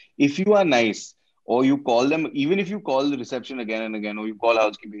this is, if you are nice, or you call them, even if you call the reception again and again, or you call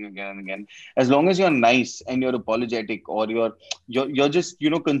housekeeping again and again, as long as you're nice and you're apologetic, or you're just,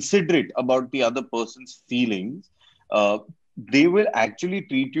 considerate about the other person's feelings, uh, they will actually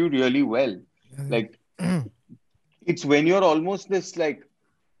treat you really well. Like, it's when you're almost this, like,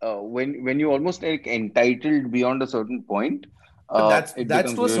 when you almost, like, entitled beyond a certain point, But it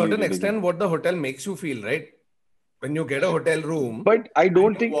that's becomes to a really certain ridiculous. extent what the hotel makes you feel, right? When you get a hotel room But I and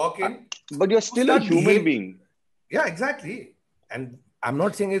don't you think, walk in, but you're you still a start human behave. being. Yeah, exactly. And I'm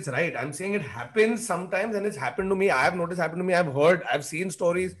not saying it's right. I'm saying it happens sometimes, and it's happened to me. I have noticed happened to me. I've seen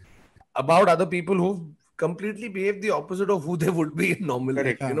stories about other people who've completely behaved the opposite of who they would be in normal life.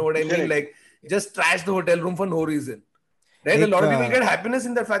 Correct. You know what I mean? Correct. Like, just trash the hotel room for no reason. Right? A एक lot of people get happiness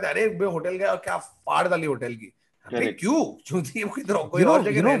in that fact. अरे बे hotel गया और क्या फाड़ डाली hotel की. अबे Correct. क्यों? क्योंकि वो किधर कोई you और know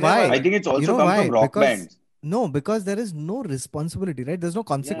जगह you know रहने why वाला I है. think it's you also know come why from rock because bands. no, because there is no responsibility, right? There's no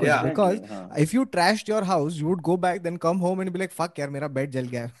consequence. Yeah. Because Exactly. if you trashed your house, you would go back, then come home and be like, fuck यार मेरा bed जल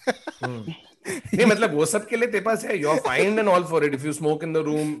गया है. नहीं मतलब वो सब के लिए तेरे पास है. You're fined and all for it if you smoke in the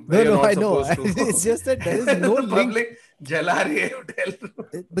room where No, you're no, not I know. supposed to. It's just that there is no The link. public जला रही है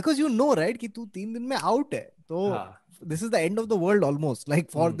hotel. Because you know, right, कि तू 3 दिन में out है. तो हाँ. this is the end of the world almost, like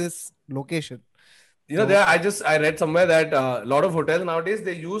for this location. You know, there I read somewhere that a lot of hotels nowadays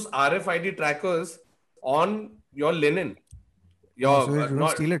they use RFID trackers on your linen. Your So you don't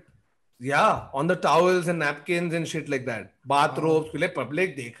not steal it. yeah, on the towels and napkins and shit like that. Bathrobes, पहले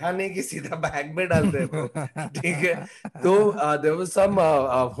public देखा नहीं कि सीधा bag में डालते हैं bro. ठीक है. तो there was some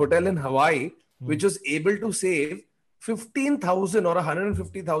hotel in Hawaii which was able to save 15,000 or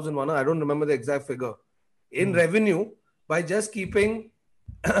 150,000, I don't remember the exact figure, in revenue by just keeping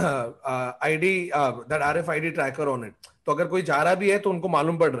ID that RFID tracker on it. तो अगर कोई जा रहा भी है तो उनको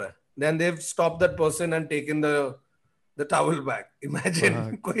मालूम पड़ रहा है. Then they've stopped that person and taken the towel back.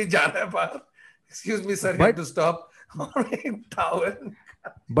 Imagine कोई जा रहा है बाहर. Excuse me, sir, you have to stop. Towel.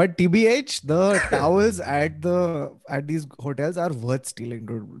 But TBH, the towels at these hotels are worth stealing,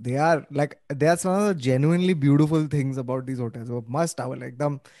 dude. They are like, that's one of the genuinely beautiful things about these hotels. वो must towel,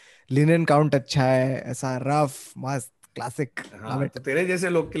 एकदम linen count अच्छा है, ऐसा rough, mast, classic. Love it. तो तेरे जैसे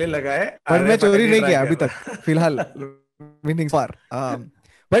लोग के लिए लगा है. पर मैं चोरी नहीं किया tracker. अभी तक फिलहाल. Meaning far.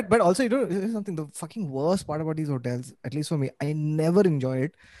 But also, you know, there's something, the fucking worst part about these hotels, at least for me, I never enjoy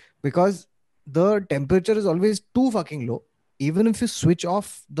it because the temperature is always too fucking low. Even if you switch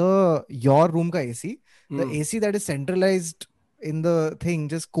off your room ka AC, the AC that is centralized in the thing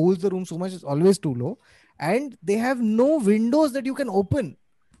just cools the room so much, it's always too low. And they have no windows that you can open.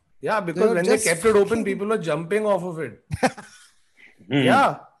 Yeah, because They're when they just kept it open, fucking- people were jumping off of it.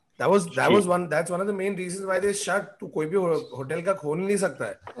 Yeah, that's one of the main reasons why they shut. तू कोई भी hotel का खोल नहीं सकता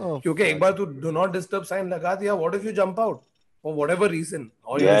है. Oh, क्योंकि एक बार तू do not disturb sign लगा दिया, what if you jump out for whatever reason,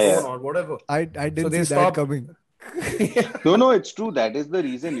 or your Yeah, phone or whatever. I didn't they see that stopped. coming. No, it's true. That is the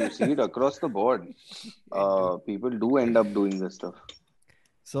reason you see it across the board. People do end up doing this stuff.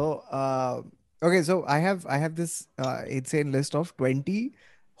 So, okay, so I have this insane list of 20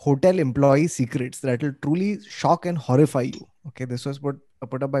 hotel employee secrets that will truly shock and horrify you. Okay, this was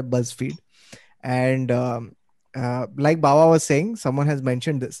put up by BuzzFeed. And like Baba was saying, someone has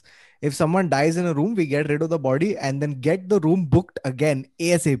mentioned this. If someone dies in a room, we get rid of the body and then get the room booked again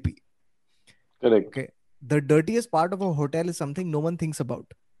ASAP. Correct. Okay. The dirtiest part of a hotel is something no one thinks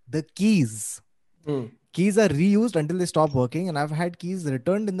about. The keys. Keys are reused until they stop working, and I've had keys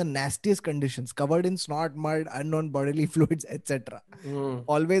returned in the nastiest conditions, covered in snot, mud, unknown bodily fluids, etc.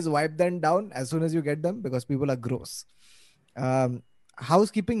 Always wipe them down as soon as you get them because people are gross.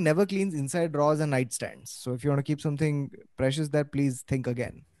 Housekeeping never cleans inside drawers and nightstands. So if you want to keep something precious there, please think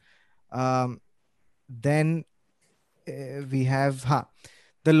again. Then we have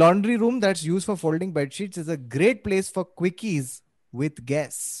the laundry room that's used for folding bed sheets is a great place for quickies with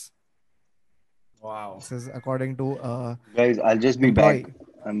guests. Wow. This is according to Guys, I'll just be employee. back.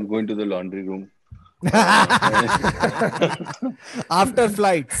 I'm going to the laundry room. After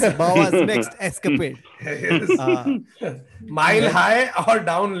flights, Baba's next escapade. Mile high or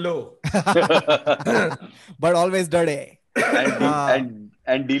down low. But always dirty.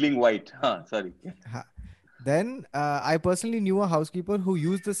 And dealing white. Huh, sorry. Ha. Then I personally knew a housekeeper who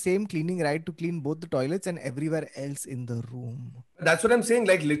used the same cleaning rag to clean both the toilets and everywhere else in the room. That's what I'm saying.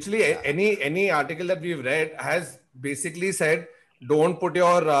 Like literally, any article that we've read has basically said, don't put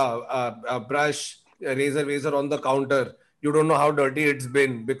your brush, razor on the counter. You don't know how dirty it's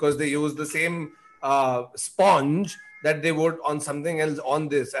been because they use the same sponge that they would on something else on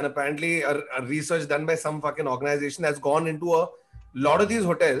this. And apparently, a research done by some fucking organization has gone into a lot of these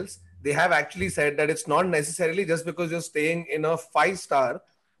hotels. They have actually said that it's not necessarily just because you're staying in a 5-star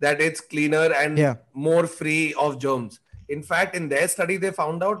that it's cleaner and Yeah. more free of germs. In fact, in their study, they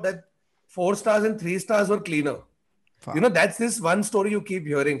found out that 4 stars and 3 stars were cleaner. Fuck. You know, that's this one story you keep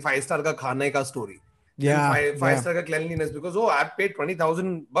hearing, 5-star ka khane ka story. Yeah, Five star ka cleanliness, because I've paid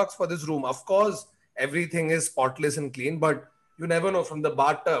 $20,000 for this room. Of course, everything is spotless and clean, but you never know, from the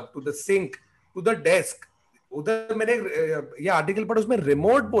bathtub to the sink to the desk. उधर मैंने ये article पढ़ा, उसमें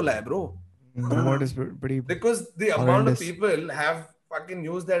remote बोला है, bro. The remote is pretty. Because the amount of horrendous. people have fucking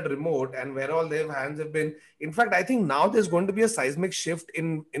used that remote and where all their hands have been. In fact, I think now there's going to be a seismic shift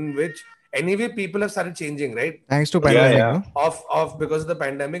in which anyway people have started changing, right? Thanks to pandemic. yeah. No? Of because of the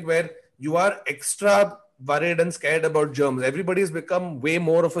pandemic, where you are extra worried and scared about germs. Everybody has become way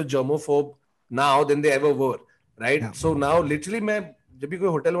more of a germophobe now than they ever were, right? Yeah. So now literally मैं जब भी कोई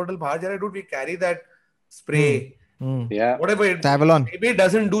hotel बाहर जा रहा है, dude, we carry that spray, Yeah. whatever it, Avalon. maybe it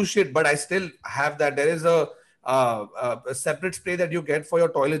doesn't do shit, but I still have that. There is a separate spray that you get for your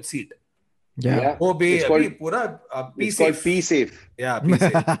toilet seat. Yeah. वो भी It's अभी called, पूरा P it's called safe. P safe. Yeah, P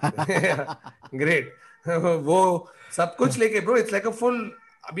safe. Great. वो सब कुछ लेके, bro, it's like a full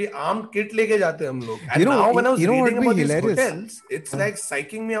अभी arm kit लेके जाते हैं हम लोग. And You know- now when I was you know reading what about would be these hilarious? hotels, it's like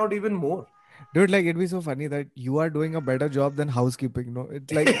psyching me out even more. Dude, like it'd be so funny that you are doing a better job than housekeeping. No,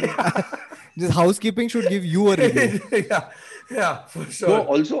 it's like just housekeeping should give you a review. yeah, for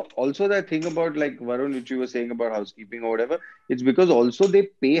No, sure. also that thing about like Varun, which you were saying about housekeeping or whatever, it's because also they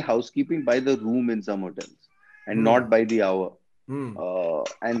pay housekeeping by the room in some hotels and not by the hour.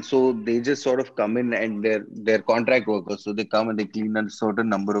 And so they just sort of come in and they're contract workers. So they come and they clean a certain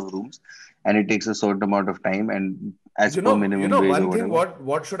number of rooms and it takes a certain amount of time and as per minimum wage or One thing whatever.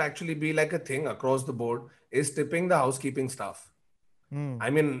 what should actually be like a thing across the board is tipping the housekeeping staff. I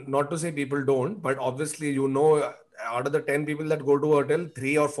mean, not to say people don't, but obviously, out of the 10 people that go to a hotel,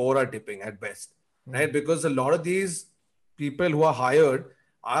 3 or 4 are tipping at best, right? Because a lot of these people who are hired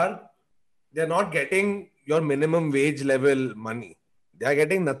they're not getting your minimum wage level money. They are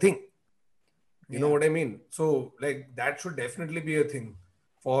getting nothing. You know what I mean? So like that should definitely be a thing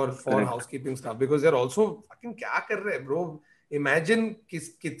for housekeeping staff, because they're also fucking क्या कर रहे हैं, bro? Imagine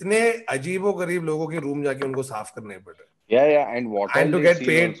कितने अजीबो गरीब लोगों के room जाके उनको साफ करने पड़ रहे हैं. Yeah, and what all And to they've get seen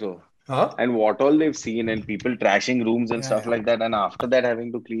paid. also. Huh? And what all they've seen and people trashing rooms and stuff like that, and after that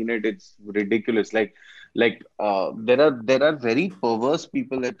having to clean it, it's ridiculous. There are very perverse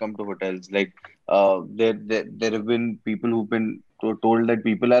people that come to hotels. Like there have been people who've been told that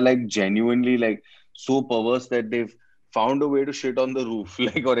people are like genuinely like so perverse that they've found a way to shit on the roof,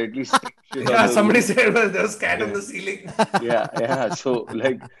 like, or at least shit on Yeah, the somebody roof. said there was cat on the ceiling. Yeah. So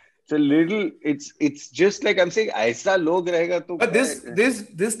like it's a little. It's just like I'm saying. ऐसा लोग रहेगा तो. But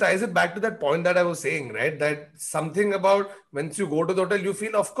this ties it back to that point that I was saying, right? That something about once you go to the hotel, you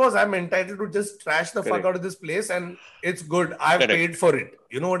feel, of course, I'm entitled to just trash the fuck Correct. out of this place, and it's good. I've Correct. paid for it.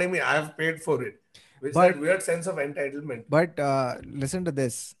 You know what I mean? I've paid for it. Which But- that weird sense of entitlement. But listen to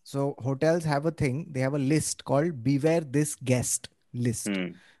this. So hotels have a thing. They have a list called "Beware this guest" list.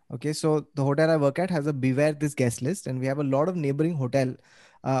 Okay, so the hotel I work at has a "Beware this guest" list, and we have a lot of neighboring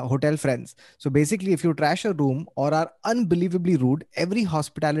hotel friends. So basically, if you trash a room or are unbelievably rude, every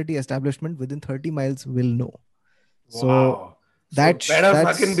hospitality establishment within 30 miles will know. So Wow. that's better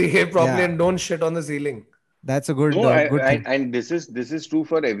fucking behave properly yeah. and don't shit on the ceiling. That's a good, No, good thing. and this is true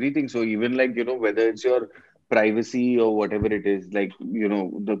for everything. So even like whether it's your privacy or whatever it is, like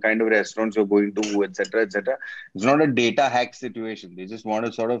the kind of restaurants you're going to, etc., etc. It's not a data hack situation. They just want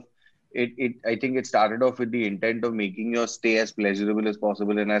to sort of I think it started off with the intent of making your stay as pleasurable as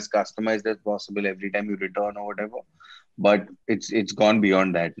possible and as customized as possible every time you return or whatever. But it's gone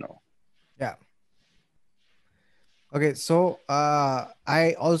beyond that now. Yeah. Okay, so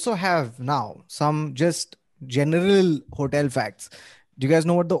I also have now some just general hotel facts. Do you guys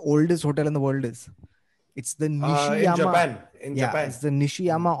know what the oldest hotel in the world is? It's the Nishiyama. In Japan. It's the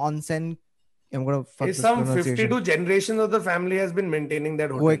Nishiyama Onsen. I'm gonna fuck It's this some pronunciation. 52 generations of the family has been maintaining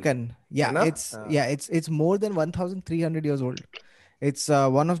that hotel. Koeken. Yeah, Enough? it's more than 1,300 years old. It's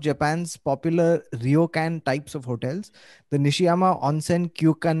one of Japan's popular ryokan types of hotels. The Nishiyama Onsen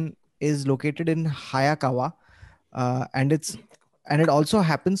Kyukan is located in Hayakawa. and it also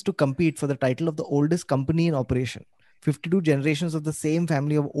happens to compete for the title of the oldest company in operation. 52 generations of the same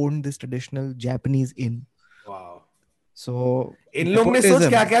family have owned this traditional Japanese inn. Wow. So इन लोग ने सोच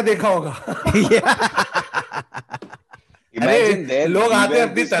क्या क्या देखा होगा. Imagine अरे लोग आते beware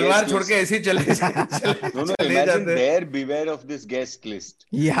अपनी this तलवार guest छोड़ के list. ऐसे ही चले No, चले imagine जाते. there, beware of this guest list.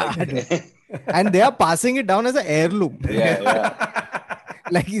 Yeah, Like, and they are passing it down as an heirloom. yeah.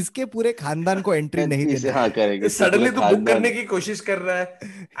 Like इसके पूरे खानदान को एंट्री नहीं देना. हाँ करेंगे. सडनली तो बुक करने की कोशिश कर रहा है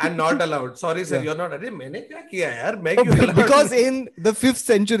and not allowed. Sorry sir, you are not. अरे मैंने क्या किया यार, मैं क्यों Because in the 5th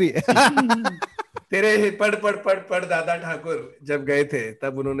century. तेरे पढ़ दादा ठाकुर जब गए थे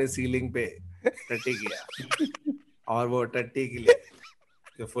तब उन्होंने सीलिंग पे टट्टी किया और वो टट्टी के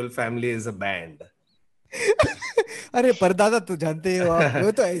लिए full family is a band. अरे परदादा तो जानते हो आप,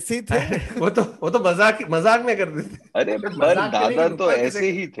 वो तो ऐसे ही थे. वो तो मजाक में करते थे. अरे पर दादा तो ऐसे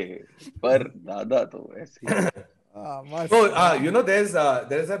ही थे. पर दादा तो ऐसे ही. So you know there's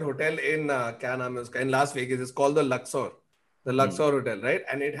that hotel in क्या नाम है उसका, in Las Vegas. It's called the Luxor Hotel, right?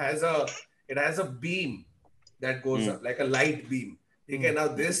 And it has a beam that goes up, like a light beam. Okay, now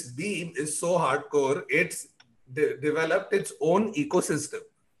this beam is so hardcore, it's developed its own ecosystem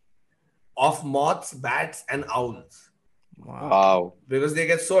of moths, bats, and owls. Wow. Because they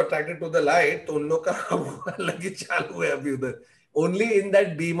get so attracted to the light, तो उन लोग का अलग ही चालू है अभी उधर. Only in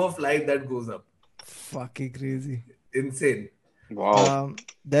that beam of light that goes up. Fucking crazy. Insane. Wow.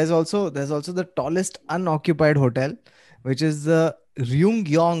 There's also the tallest unoccupied hotel, which is the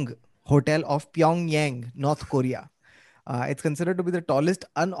Ryungyong Hotel of Pyongyang, North Korea. It's considered to be the tallest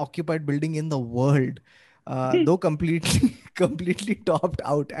unoccupied building in the world, though completely topped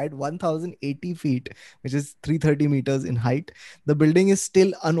out at 1,080 feet, which is 330 meters in height. The building is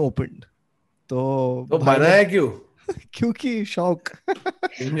still unopened. तो बनाया क्यों? क्योंकि शौक.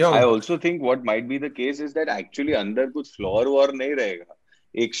 I also think what might be the case is that actually अंदर कुछ floor war नहीं रहेगा.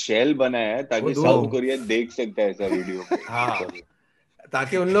 एक शेल बनाया है ताकि साउथ कोरिया देख सकता है ऐसा वीडियो में. हाँ,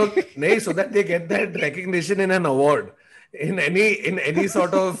 ताकि उन लोग नहीं, so that they get that recognition in an award in any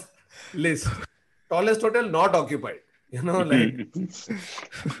sort of list. Tallest hotel not occupied, you know, like.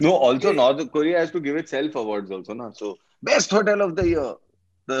 No, also North Korea has to give itself awards also, na. So best hotel of the year,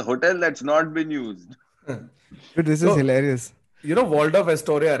 the hotel that's not been used. Dude, this is hilarious. You know Waldorf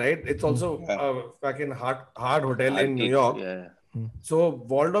Astoria, right? It's also a fucking hard hotel in New York. Yeah. So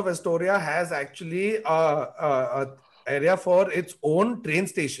Waldorf Astoria has actually a area for its own train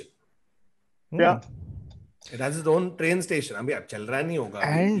station. Yeah. It has its own train station. अभी अब चल रहा नहीं होगा,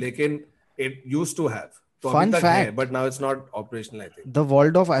 लेकिन it used to have. So Fun fact, but now it's not operational, I think. The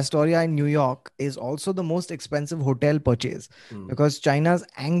Waldorf Astoria in New York is also the most expensive hotel purchase because China's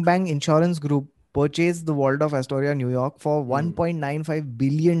Angbang Insurance Group purchased the Waldorf Astoria New York for $1.95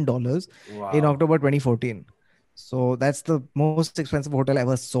 billion in October 2014. So that's the most expensive hotel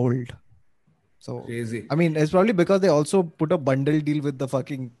ever sold. So crazy. I mean, it's probably because they also put a bundle deal with the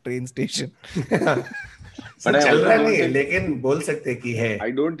fucking train station. But चल रहा नहीं है, लेकिन बोल सकते कि है.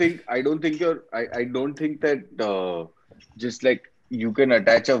 I don't think that just like you can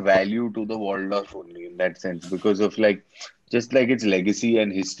attach a value to the Waldorf only in that sense because of like just like its legacy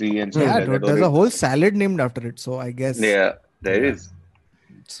and history and stuff like that. There's a whole salad named after it, so I guess. Yeah, there is.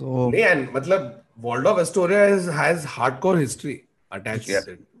 So. And मतलब Waldorf Astoria has hardcore history attached to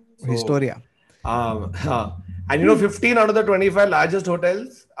it. So, Historia. And you know, 15 out of the 25 largest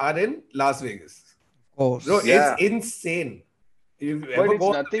hotels are in Las Vegas. Oh, bro, it's insane. But it's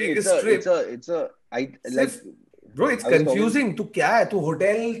nothing. Bro, it's confusing. तू क्या है? तू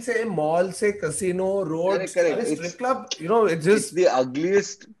hotel से, mall से, casino, roads, correct. Strip club. You know, it's the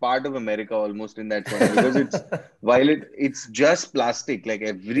ugliest part of America almost in that point because it's just plastic. Like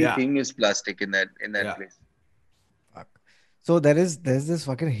everything is plastic in that place. Fuck. So there's this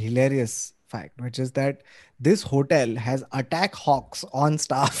fucking hilarious fact, which is that this hotel has attack hawks on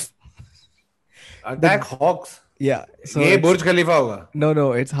staff. Attack hawks? Yeah. So ये Burj Khalifa होगा.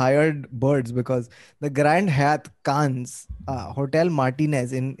 No, it's hired birds because the Grand Hyatt Cannes Hotel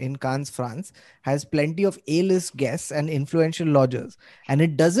Martinez in Cannes, France has plenty of A-list guests and influential lodgers, and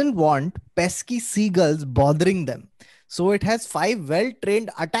it doesn't want pesky seagulls bothering them. So it has 5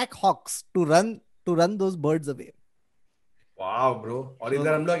 well-trained attack hawks to run those birds away. Wow, bro. और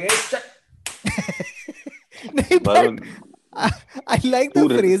इधर हम लोग नहीं, but I like the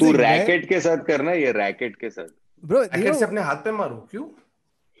phrasing. तू racket के साथ करना, ये रैकेट के साथ. Bro, रैकेट से अपने हाथ पे मारूं क्यों?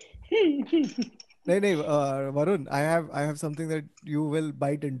 नहीं, Varun, I have something that you will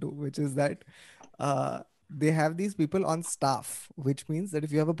bite into, which is that they have these people on staff, which means that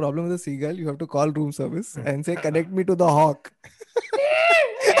if you have a problem with a seagull, you have to call room service and say, connect me to the hawk.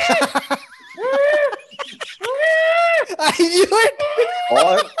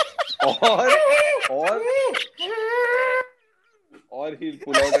 or he'll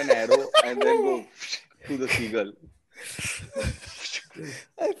pull out an arrow and then go to the seagull.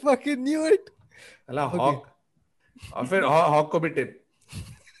 I fucking knew it. अला Okay. Hawk और फिर hoc को भी tip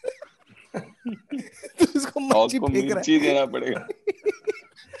तो उसको hoc मच्छी को फेंक रहा मिर्ची देना पड़ेगा.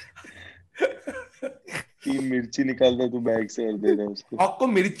 3 मिर्ची निकालता तू बैग से और दे रहा है उसको. हॉक को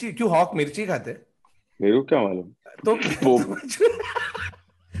मिर्ची क्यों हॉक मिर्ची खाते मेरे को क्या मालूम. तो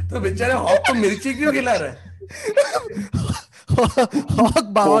तो बेचारे हॉक को मिर्ची क्यों खिला रहा है हॉक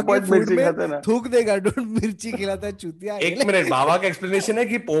बाबा के पोपट फूड मिर्ची में खाता है ना. थूक देगा. डोंट मिर्ची खिलाता है चूतिया. एक मिनट बाबा का एक्सप्लेनेशन है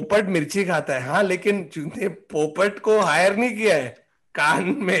कि पोपट मिर्ची खाता है हाँ लेकिन चूंकि पोपट को हायर नहीं किया है कान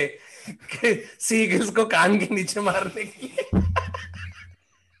में सीगल्स को कान के नीचे मारने के लिए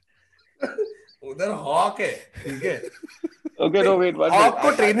उधर हॉक है ठीक है. Okay, no, wait, one hawk minute. को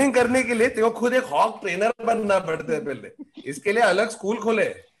ट्रेनिंग करने के लिए तेरे को खुद एक हॉक ट्रेनर बनना पड़ता है पहले. इसके लिए अलग स्कूल खोले.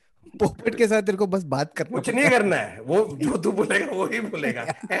 पोपट के साथ तेरे को बस बात करना कुछ नहीं करना है वो जो तू बोलेगा वो ही बोलेगा.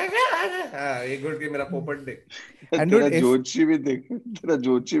 हाँ एक गुड की मेरा पोपट देख. And तेरा dude, if- जोशी भी देख. तेरा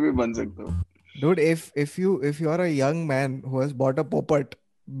जोशी भी बन सकता हूँ. Dude, if you are a young man who has bought a popat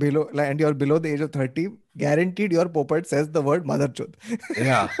below and you're below the age of 30, guaranteed your popat says the word mother chod.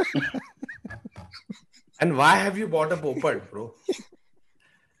 Yeah. And why have you bought a popat, bro?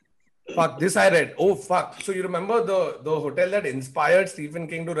 Fuck, this I read. Oh, fuck. So you remember the hotel that inspired Stephen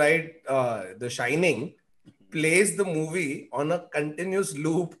King to write The Shining plays the movie on a continuous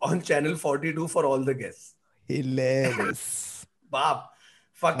loop on channel 42 for all the guests. Hilarious. बाप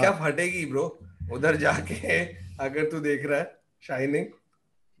fuck क्या फटेगी bro उधर जाके अगर तू देख रहा है Shining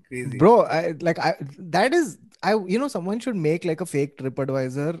crazy. Bro, someone should make like a fake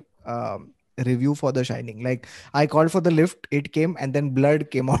TripAdvisor review for The Shining. Like I called for the lift, it came, and then blood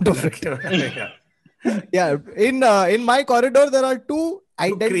came out of it. Yeah. Yeah, in my corridor there are two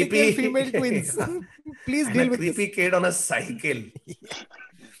identical creepy- female twins. Please And deal a with creepy this. kid on a cycle.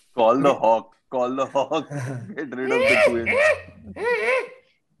 Call the hawk. Call the hawk. Get rid of the twins.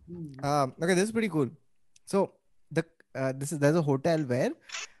 Okay, this is pretty cool. So there's a hotel where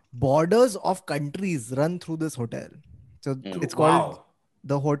borders of countries run through this hotel. So it's called Wow.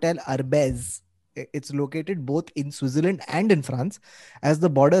 the Hotel Arbez. It's located both in Switzerland and in France, as the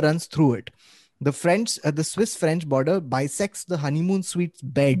border runs through it. The Swiss-French border bisects the honeymoon suite's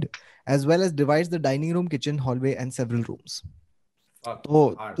bed, as well as divides the dining room, kitchen, hallway, and several rooms. Fuck,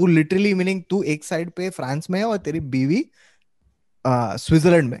 तो hard. तू literally meaning तू एक side पे France में है और तेरी बीवी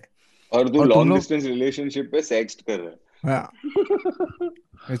स्विट्जरलैंड में. और तू और तुम लॉन्ग लोग- डिस्टेंस रिलेशनशिप पे सेक्स्ट कर रहा है.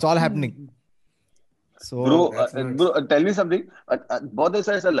 It's all happening. So Bro, that's nuts. bro, tell me something. बहुत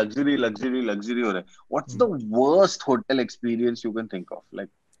ऐसा luxury हो रहा है. What's the worst hotel experience you can think of?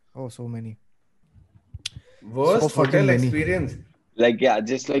 Like, oh, so many. Worst So fucking hotel many. experience. yeah,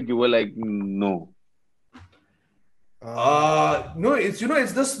 just like you were like, no. No, it's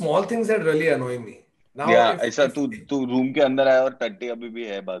the small things that really annoy me. Now, Yeah, if- ऐसा if- तू room के अंदर आया और टट्टी अभी भी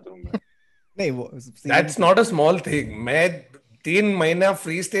है बाथरूम में. नहीं वो That's not a small thing. मैं 3 महीना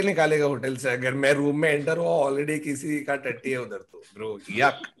फ्री स्टे निकालेगा होटल से अगर मैं रूम में एंटर हुआ ऑलरेडी किसी का टट्टी है उधर तो ब्रो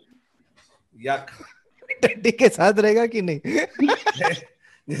यक टट्टी के साथ रहेगा कि नहीं.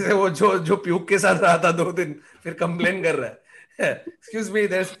 जैसे वो जो प्यूक के साथ रहा था 2 दिन फिर कंप्लेन कर रहा है. Excuse me,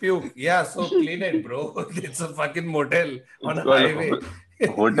 there's puke. Yeah, so clean it, bro. It's a fucking motel on a It's called highway.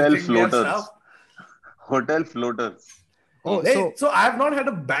 hotel You think we have floaters. staff? Hotel floaters. Oh, Hey, so so I've not had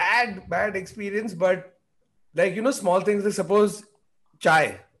a bad experience, but like small things like suppose चाय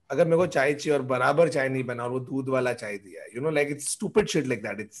अगर मेरे को चाय चाहिए और बराबर चाय नहीं बना और वो दूध वाला चाय दिया like it's stupid shit like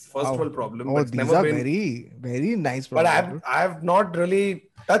that. It's first world problem, oh, but it's these never are been. very very nice But problems. I've not really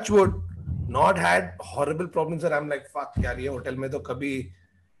touch wood, not had horrible problems where I'm like fuck यार ये hotel में तो कभी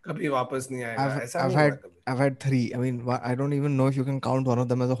वापस नहीं आएगा. ऐसा I've नहीं हुआ had कभी. I've had 3. I mean, I don't even know if you can count one of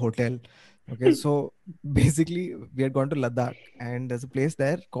them as a hotel. Okay, so basically we had gone to Ladakh and there's a place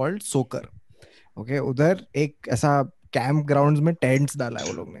there called Sokar. Okay, उधर एक ऐसा camp grounds में tents डाला है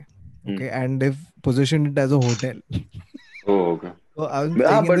वो लोग ने. Okay, and they've positioned it as a hotel. Oh, okay. So I was हाँ,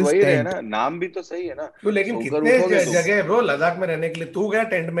 staying in but this वही है tent. ना, नाम भी तो सही है ना. तो लेकिन सोकर कितने उठोगे तो- जगह है ब्रो लद्दाख में रहने के लिए. तू गया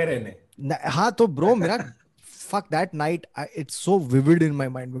टेंट में रहने. हाँ तो bro मेरा fuck that night it's so vivid in my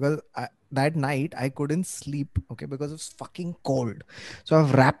mind because that night I couldn't sleep, okay, because it's fucking cold. So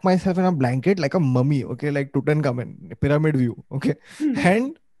I've wrapped myself in a blanket like a mummy, okay, like Tutankhamun, pyramid view, okay.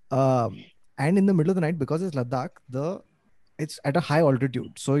 And in the middle of the night, because it's Ladakh, it's at a high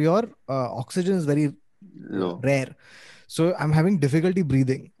altitude, so your oxygen is very Low. rare. So I'm having difficulty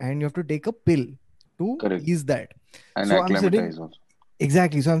breathing and you have to take a pill to Correct. ease that. And So I'm sitting- acclimatize also.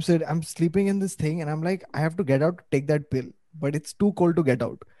 Exactly. So I'm sleeping in this thing and I'm like, I have to get out to take that pill, but it's too cold to get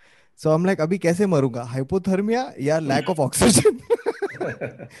out. So I'm like, अभी कैसे मरूंगा? Hypothermia या lack of oxygen?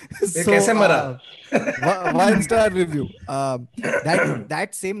 ये So कैसे मरा? 1 star review.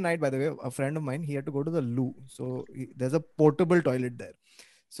 That same night, by the way, a friend of mine, he had to go to the loo. So there's a portable toilet there.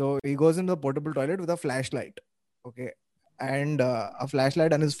 So he goes into the portable toilet with a flashlight, okay, and a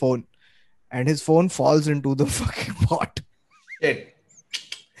flashlight and his phone, and his phone falls into the fucking pot. Shit.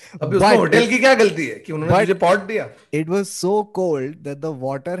 अभी उसमें hotel की क्या गलती है कि उन्होंने तुझे pot दिया? It was so cold that the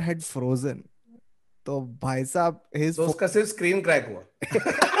water had frozen. तो भाई साहब, his तो उसका सिर्फ स्क्रीन क्रैक हुआ.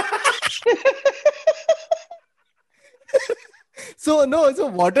 so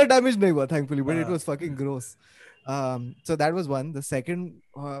water damage nahi hua, thankfully, but it was fucking gross. So that was one. The second,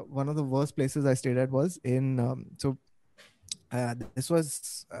 one of the worst places I stayed at was in this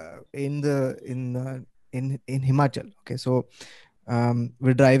was in Himachal. Okay, so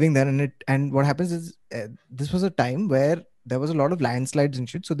we're driving there, and what happens is this was a time where there was a lot of landslides and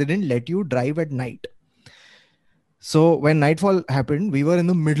shit, so they didn't let you drive at night. So when nightfall happened, we were in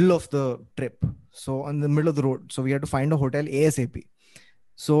the middle of the trip, so on the middle of the road, so we had to find a hotel ASAP.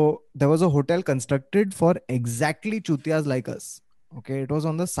 So there was a hotel constructed for exactly chutias like us. Okay, it was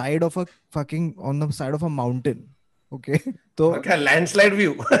on the side of a mountain. Okay, तो क्या landslide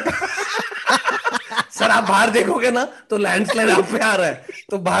view? Sir आप बाहर देखोगे ना तो landslide आप पे आ रहा है,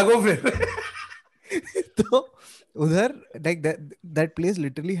 तो भागो फिर. तो उधर, like that place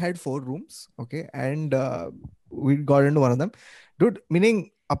literally had 4 rooms. Okay, and we got into one of them, dude. Meaning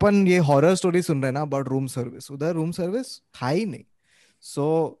अपन ये horror story सुन रहे हैं ना about room service. उधर room service था ही नहीं. So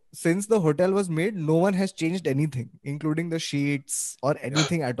since the hotel was made, no one has changed anything, including the sheets or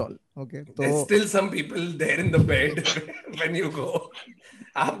anything at all. Okay, There's still some people there in the bed when you go.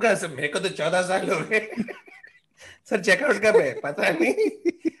 आपका सब मेरे को तो 14 साल हो गए. सर चेकआउट कब है पता नहीं.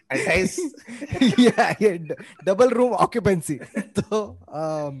 28. yeah, double room occupancy.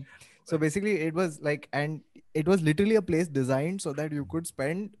 So basically it was like, and it was literally a place designed so that you could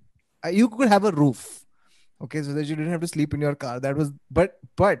spend, you could have a roof. Okay, so that you didn't have to sleep in your car. That was, but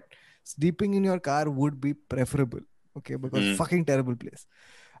sleeping in your car would be preferable. Okay, because fucking terrible place.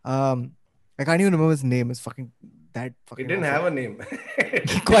 I can't even remember his name. It's fucking that fucking. It didn't awful. have a name.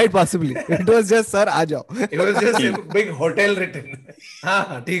 Quite possibly. It was just sir, aa jao. It was just a big hotel written.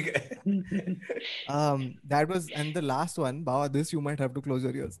 हाँ ठीक है. That was, and the last one, Bawa, this you might have to close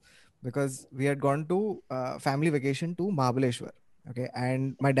your ears, because we had gone to family vacation to Mahabaleshwar. Okay,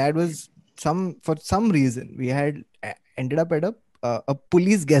 and my dad was for some reason we had ended up at a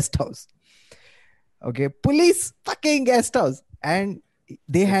police guest house. Okay, police fucking guest house, and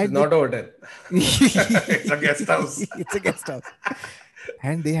they had It's not a hotel. It's a guest house. It's a guest house,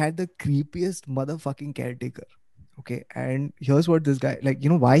 and they had the creepiest motherfucking caretaker. Okay, and here's what this guy, like, you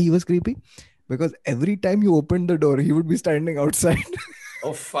know why he was creepy? Because every time you opened the door, he would be standing outside.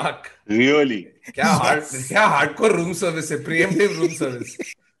 Oh fuck. Really? क्या hardcore room service है, preemptive room service.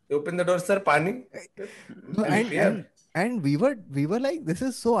 You open the door, sir, पानी. No, and we were like, this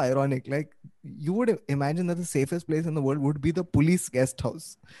is so ironic. Like, you would imagine that the safest place in the world would be the police guest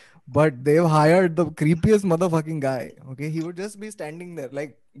house, but they've hired the creepiest motherfucking guy. Okay, he would just be standing there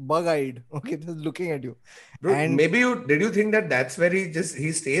like bug-eyed. Okay, just looking at you. Bro, And maybe did you think that that's where he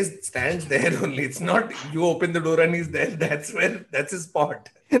stands there only? It's not you open the door and he's there. That's his spot.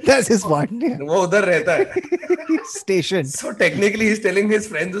 that's his one वो उधर रहता है. station. So technically he's telling his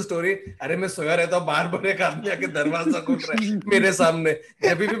friends the story. अरे मैं सोया रहता हूँ बाहर, बड़े एक आदमी आके दरवाजा खोल रहा है मेरे सामने.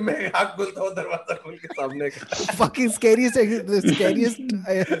 जब भी मैं आँख खोलता हूँ दरवाजा खोल के सामने. Fucking the scariest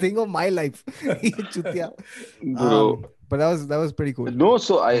thing of my life. Chutia. Bro. But that was pretty cool. No,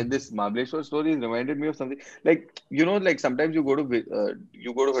 so this Mahabaleshwar story reminded me of something. Like, you know, like sometimes you go to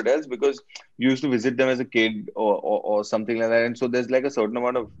hotels because you used to visit them as a kid or something like that, and so there's like a certain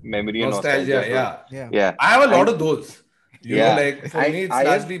amount of memory and nostalgia. Yeah. I have a lot of those. You know, like for And me, it's I have-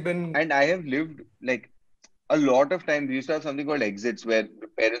 largely been. And I have lived like a lot of time. We used to have something called exits where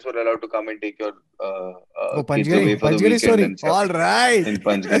parents were allowed to come and take your kids away for the Panchgari weekend story. and stuff. All right. In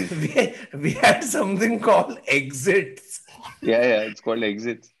Panchgari. we had something called exits. Yeah, it's called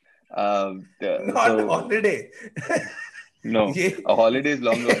exits. Not So, holiday. no, Yeah. a holiday is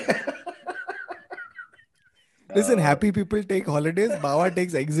longer. Listen, happy people take holidays. Bawa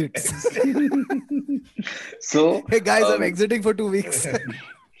takes exits. So, Hey guys, I'm exiting for 2 weeks.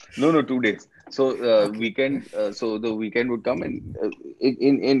 no, 2 days. So weekend. So the weekend would come, and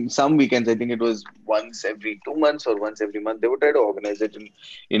in some weekends, I think it was once every 2 months or once every month. They would try to organize it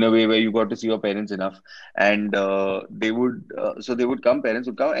in a way where you got to see your parents enough, and they would. So they would come. Parents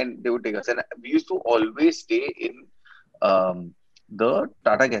would come, and they would take us. And we used to always stay in the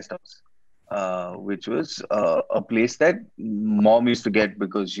Tata Guest House. which was a place that mom used to get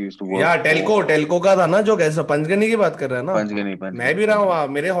because she used to work या for Telco का था ना, जो कैसा पंचगनी की बात कर रहा है ना। Panchgani, मैं Panchgani, भी रहा हूँ Panchgani. वहाँ,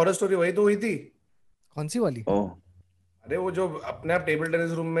 मेरे हॉरर स्टोरी वही तो हुई थी। कौन सी वाली? Oh, अरे वो जो अपने आप टेबल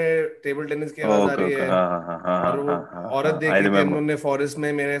टेनिस रूम में टेबल टेनिस की आवाज oh, आ okay, रही okay. है, और वो औरत I देखी थी हम remember. लोग ने फॉरेस्ट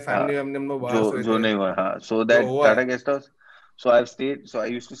में, मेरे हाँ, फैमिली हम लोग वहां जो सोए जो थे। नहीं हुआ हाँ so जो that हुआ Tata है। guest house so I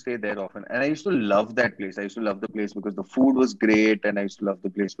used to stay there often and I used to love that place. I used to love the place because the food was great and I used to love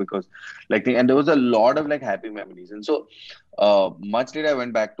the place because and there was a lot of like happy memories and so much later I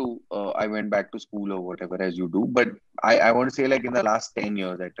went back to school or whatever as you do but I want to say like in the last 10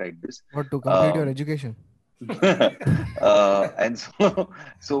 years I tried this What, to complete your education? and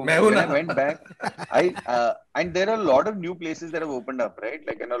so मैं हूं when ना। I went back and there are a lot of new places that have opened up, right?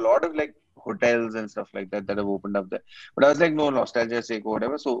 Like, and a lot of like hotels and stuff like that have opened up there. But I was like, no, nostalgia sake or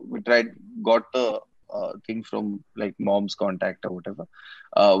whatever. So we got the thing from like mom's contact or whatever.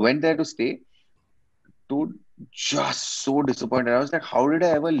 Went there to stay. Dude, just so disappointed. I was like, how did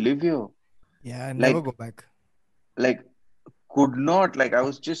I ever live here? Yeah, never Like, go back. like could not. Like, I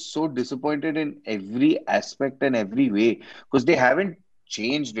was just so disappointed in every aspect and every way because they haven't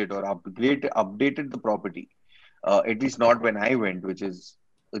changed it or updated the property. At least not when I went, which is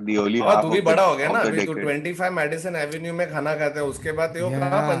in the early Baba half तू भी बड़ा हो गया ना, of the अभी तू decade. 25 medicine Avenue में खाना खाता है, उसके बाद तेरे को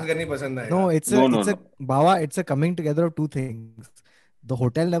कहाँ Yeah. पंचगनी पसंद आएगा। No, No, no, it's a no. Bawa, it's a coming together of two things. The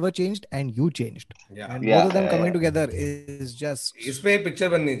hotel never changed and you changed. या And both Yeah, of them yeah, coming yeah, together is just, इस पे एक picture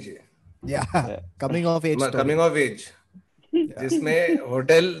बननी चाहिए, yeah, yeah. coming of age coming story. Of as, Yeah. जिसमें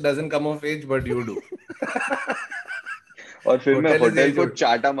hotel doesn't come of as but you do. और फिर मैं होटल इज होटल एज को ओल्ड।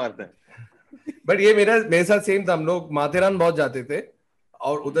 चाटा मारता है. बट ये मेरे साथ सेम था। हम लोग माथेरान बहुत जाते थे,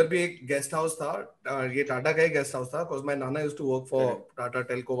 और उधर भी एक गेस्ट हाउस था, ये टाटा का ही गेस्ट हाउस था, बिकॉज़ माय नाना used to work for Correct. Tata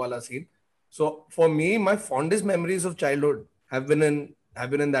Telco वाला scene. So for me my fondest memories of childhood have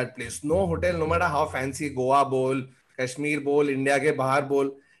been in that place. No hotel, no matter how fancy, Goa बोल, कश्मीर बोल, India के बाहर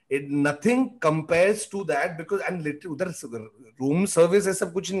बोल, it nothing compares to that, because and literally उधर room service है,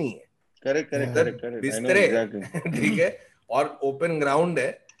 सब कुछ नहीं है Correct, correct, Yeah. उधर, correct, correct. I know बिस्तरे exactly. ठीक है, और ओपन ग्राउंड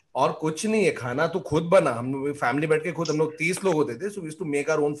है, और कुछ नहीं है, खाना तो खुद बना, हम लोग फैमिली बैठ के खुद, हम लोग 30 लोग होते थे, so we used to make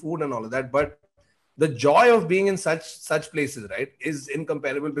our own food and all of that. But the joy of being in such places, right, is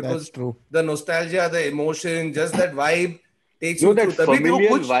incomparable, That's because true. the nostalgia, the emotion, just that vibe takes No, you that through तभी देखो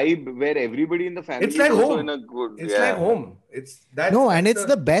familial कुछ, vibe where everybody in the it's family is like also home, in a good, it's like yeah. home, it's No, and that's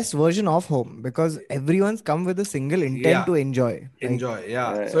it's the best version of home because everyone's come with a single intent yeah, to enjoy. Like, enjoy,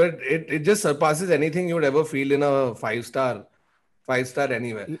 yeah. Yeah, So it just surpasses anything you would ever feel in a five star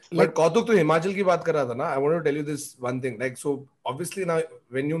anywhere. But like Kautuk, to Himachal ki baat kar raha tha na, I want to tell you this one thing. Like, so obviously now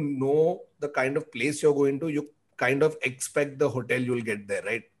when you know the kind of place you're going to, you kind of expect the hotel you'll get there,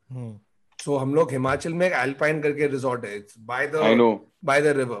 right? So हम लोग हिमाचल में एक Alpine करके resort है, it's I know. by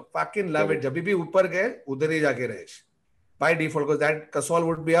the river. Fucking love it. Correct. जब भी ऊपर गए उधर ही जाके रहे by default, because that Kasol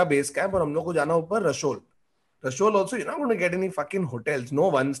would be our base camp, और हम लोग को जाना ऊपर रशोल. Rashol also, you're not going to get any fucking hotels.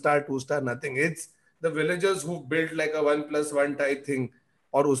 No 1-star, 2-star, nothing. It's the villagers who built like a 1+1 type thing.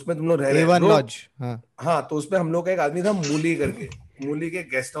 और उसमें तुम लोग रह रहे A1 bro. Lodge. हाँ. हाँ, तो उसमें हम लोग का एक आदमी था मूली करके, मूली के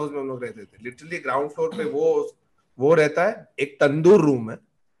गेस्ट हाउस में हम लोग रहते थे। लिटरली ग्राउंड फ्लोर पे वो रहता है, एक तंदूर रूम है,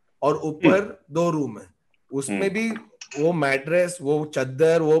 और ऊपर 2 रूम है। उसमें भी वो मैट्रेस, वो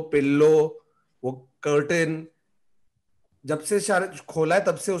चादर, वो पिल्लो, वो कर्टन, जब से शायद खोला है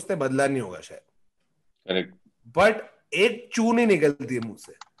तब से उसने बदला नहीं होगा शायद। Correct. बट एक चू नहीं निकलती है मुंह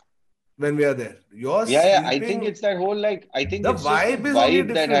से when we are there. You're Yeah, yeah. I sleeping. think it's that whole like I think The it's just the vibe is only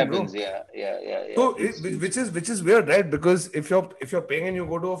vibe that different, bro. happens. Yeah, yeah, yeah, yeah. So It's which is weird, right? Because if you're paying and you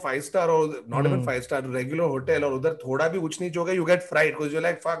go to a 5-star or not even 5-star, regular hotel, और उधर थोड़ा भी कुछ नहीं होगा, you get fried because you're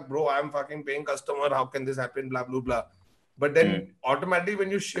like, fuck bro, I'm fucking paying customer, how can this happen, blah blah blah. But then automatically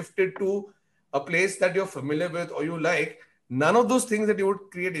when you shift it to a place that you're familiar with or you like, none of those things that you would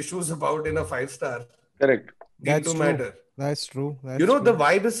create issues about in a 5-star correct. need That's to true. matter. That's true. That's You know, true. the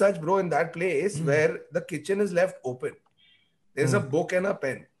vibe is such, bro, in that place where the kitchen is left open. There's a book and a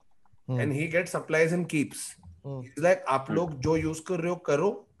pen, and he gets supplies and keeps. He's like, आप लोग जो use कर रहे हो करो,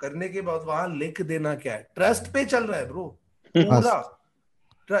 करने के बाद वहां लिख देना क्या है, ट्रस्ट पे चल रहा है ब्रो पूरा।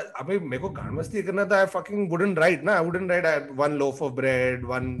 अबे मेरे को गान मस्ती करना था, I fucking wouldn't write ना, I wouldn't write I had 1 loaf of bread,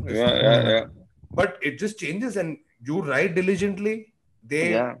 one this, Yeah. but it just changes and you write diligently. They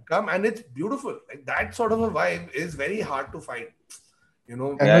come and it's beautiful. Like that sort of a vibe is very hard to find. You know,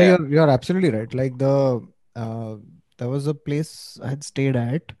 I know you're absolutely right. Like there was a place I had stayed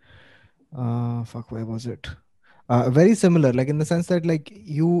at. Where was it? Very similar, like in the sense that like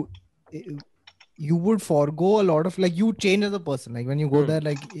you would forego a lot of, like, you change as a person. Like when you go there,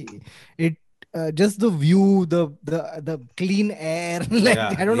 like it just the view, the clean air. Like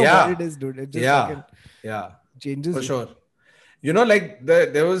Yeah. I don't know Yeah. what it is, dude. It just Yeah. fucking Yeah. changes For you. sure. You know, like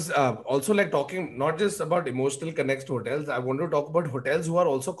there was also like talking not just about emotional connects to hotels. I want to talk about hotels who are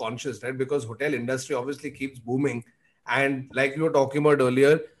also conscious, right? Because hotel industry obviously keeps booming, and like you were talking about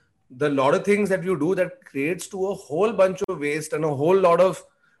earlier, the lot of things that you do that creates to a whole bunch of waste and a whole lot of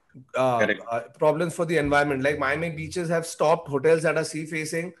Correct. problems for the environment. Like Miami beaches have stopped hotels that are sea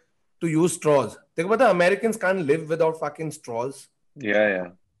facing to use straws. Think about the Americans can't live without fucking straws. Yeah, yeah.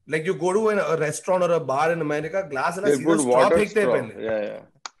 Like you go to a restaurant or a bar in America, glass वाला They सीधा put straw water फेंकते हैं straw. पहले. Yeah, yeah.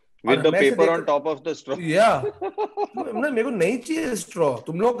 और With the मैं ऐसे paper देख on top of the straw. या मेरे को नहीं चाहिए स्ट्रॉ.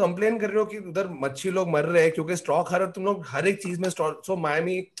 तुम लोग कंप्लेन कर रहे हो कि उधर मच्छी लोग मर रहे हैं क्योंकि स्ट्रॉ खा रहे हो. तुम लोग हर एक चीज में स्ट्रॉ. सो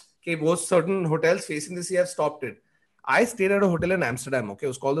मायमी के वो certain hotels facing the sea have stopped it. I stayed at a hotel in Amsterdam. Okay, it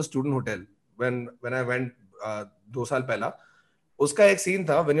was called the Student Hotel when I went 2 साल पहला. उसका एक सीन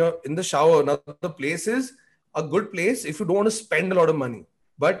था when you're in the shower. Now the place is a good place if you don't want to spend a lot of money.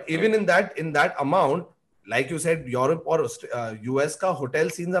 But even in that amount, like you said, Europe or US का hotel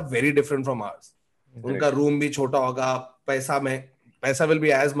scenes are very different from ours. उनका room भी छोटा होगा. पैसा will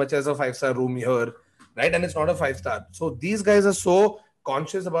be as much as a 5-star room here, right? And it's not a 5-star. So these guys are so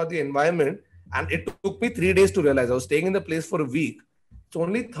conscious about the environment, and it took me 3 days to realize. I was staying in the place for a week. It's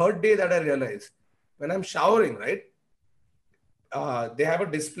only third day that I realized when I'm showering, right? They have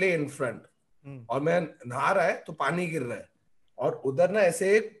a display in front. और मैं नहा रहा है तो पानी गिर रहा है और उधर ना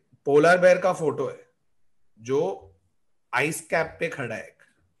ऐसे एक पोलर बेयर का फोटो है जो आइस कैप पे खड़ा है.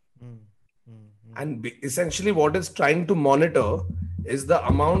 And essentially what it's trying to monitor is the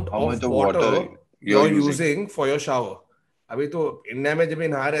amount How of much of water water you're you're using for your shower. अभी तो इंडिया में जब भी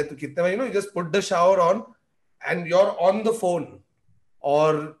नहा रहे तो कितने में you just put the shower on and you're on the phone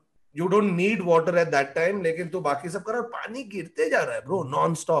or you don't need water at that time. लेकिन तो बाकी सब कर रहा है. पानी गिरते जा रहा है bro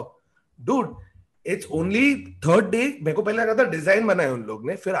non stop. Dude, it's only third day. मेरे को पहले लगा था डिजाइन बनाए उन लोग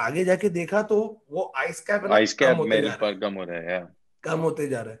ने, फिर आगे जाके देखा तो वो आइस कैप Ice cap मेरे पर कम हो रहा है. Yeah. कम होते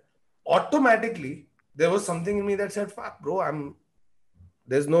जा रहा है. Automatically there was something in me that said fuck bro,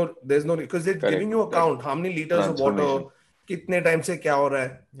 there's no because they're Correct. giving you a count how many liters of water Transformation. कितने टाइम से क्या हो रहा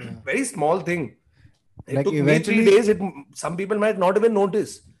है. Very small thing. It Like took me 3 eventually- days. Some people might not even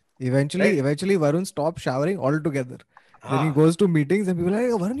notice. Eventually Varun stopped showering altogether. Then he goes to meetings and people are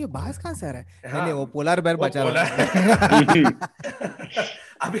like, Varun, ये बांस कहाँ से आ रहा है? नहीं, वो polar bear वो बचा रहा है.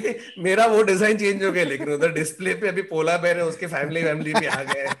 अभी मेरा वो डिजाइन चेंज हो गया लेकिन उधर डिस्प्ले पे अभी पोला बेयर है. उसके फैमिली भी आ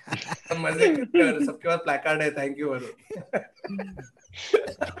गए. सब मजे कर. सबके पास प्लेकार्ड है. Thank you Varun.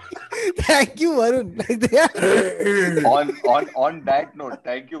 Thank you, Varun. Like they are On that note,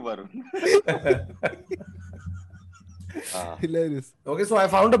 thank you, Varun. hilarious. Okay, so I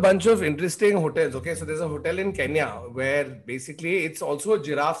found a bunch of interesting hotels. Okay, so there's a hotel in Kenya where basically it's also a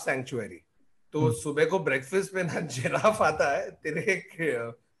giraffe sanctuary. तो सुबह को breakfast पे ना giraffe आता है तेरे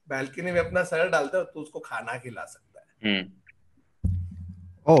balcony में अपना सर डालता है तो उसको खाना खिला सकता है.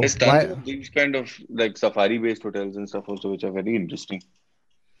 Oh, There's tons of these kind of like safari-based hotels and stuff also, which are very interesting.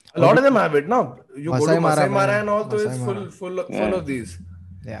 A lot of them have it now. You go to Masai Mara, Masai Mara man. and all, so it's Masai Mara. full of these.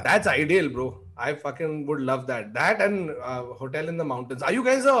 Yeah. That's ideal, bro. I fucking would love that. That and hotel in the mountains. Are you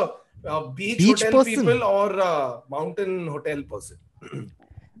guys a beach hotel person. people or a mountain hotel person?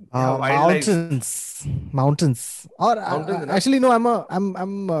 Yeah, wildlife. Mountains. Or Mountains, no? actually, no.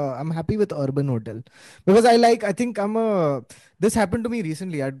 I'm happy with urban hotel because I think this happened to me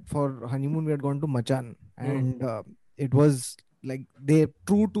recently. For honeymoon we had gone to Machan and it was like they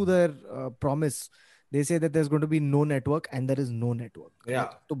true to their promise. They say that there's going to be no network and there is no network. Yeah.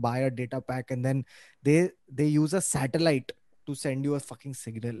 Right? To buy a data pack and then they use a satellite to send you a fucking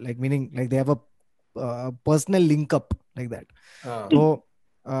signal. Like meaning like they have a personal link up like that. So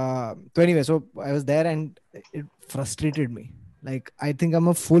anyway, so I was there and it frustrated me. Like I think I'm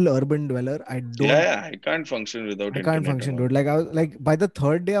a full urban dweller. I I can't function without I can't internet. function, dude. Like I was like by the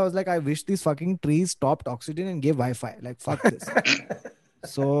third day, I was like, I wish these fucking trees stopped oxygen and gave Wi-Fi. Like fuck this.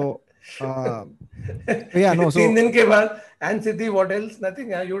 So yeah, no. So 3 दिन के बाद and Siddhi, what else? Nothing.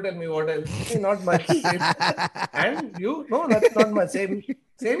 Yeah, you tell me what else. Not much. Same. And you? No, not much. Same.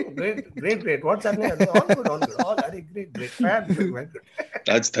 Great. What's happening? All good. All great. Fab, good.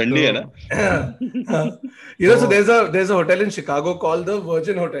 That's thandi, hai na? So there's a hotel in Chicago called the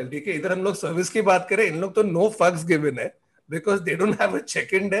Virgin Hotel. ठीक है, इधर हम लोग service की बात करें, इन लोग तो no fucks given है because they don't have a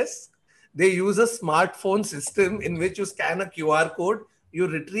check-in desk. They use a smartphone system in which you scan a QR code, you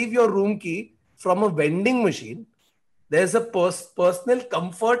retrieve your room key from a vending machine. There's a personal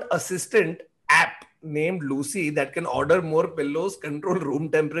comfort assistant app named Lucy that can order more pillows, control room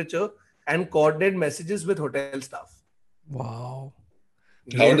temperature, and coordinate messages with hotel staff. wow.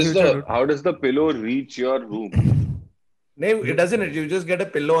 How does the pillow reach your room? नहीं, it doesn't. You just get a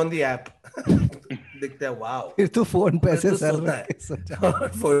pillow on the app. दिखता है, wow. फिर तू phone पे फिर से तू sir सोता रख के सो जा। है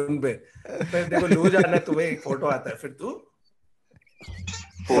फोन पे, फिर देखो लू जाना है, तुम्हें एक फोटो आता है, फिर तू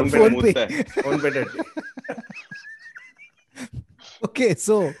फोन पे फोन मूतता है. फोन पे टट्टी. Okay,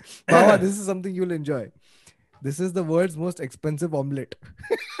 so Baba, this is something you'll enjoy. This is the world's most expensive omelette.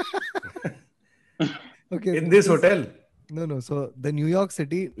 Okay. In this hotel. No. So the New York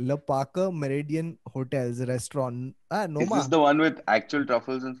City La Parker Meridian Hotels restaurant, Is Noma. this the one with actual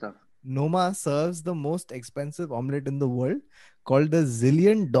truffles and stuff? Noma serves the most expensive omelette in the world called the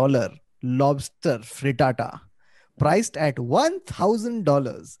 $1 zillion lobster frittata. Priced at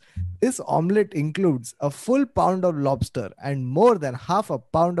 $1,000. This omelette includes a full pound of lobster and more than half a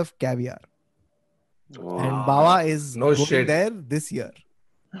pound of caviar. Oh. And Bawa is No going shit. there this year.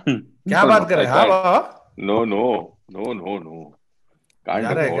 क्या बात कर रहे हैं? हाँ बाबा. No. Can't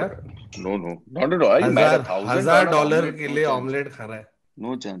जा रहा है afford. No. Not at all. Are you mad? $1,000 के No लिए chance. ऑमलेट खा रहा है.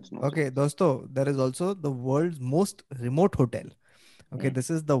 No chance. No Okay, chance. dosto, there is also the world's most remote hotel. Okay, this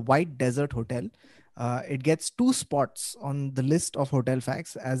is the White Desert Hotel. It gets 2 spots on the list of hotel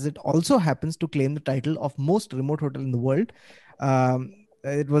facts, as it also happens to claim the title of most remote hotel in the world.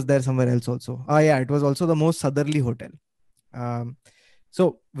 It was there somewhere else also. Oh yeah, it was also the most southerly hotel.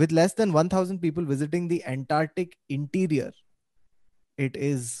 So with less than 1,000 people visiting the Antarctic interior, it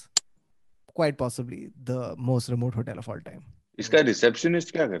is quite possibly the most remote hotel of all time. इसका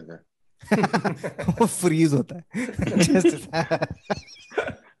receptionist क्या करता है? वो freeze होता है. Just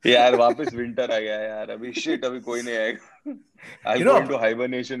यार वापस winter आ गया यार. अभी shit, अभी कोई नहीं आएगा. I'll go into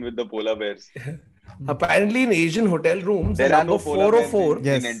hibernation with the polar bears. Apparently in Asian hotel rooms, There are number no polar bears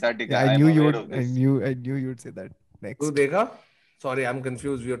 404. in Antarctica. I I'm knew you aware would. of I this. knew you would say that next. तू देखा? Sorry, I'm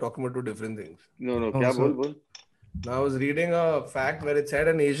confused. We are talking about 2 different things. No, Oh, क्या so- बोल. Now, I was reading a fact where it said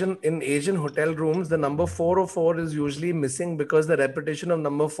in Asian hotel rooms, the number 404 is usually missing because the repetition of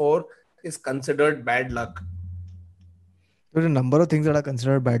number 4 is considered bad luck. There's a number of things that are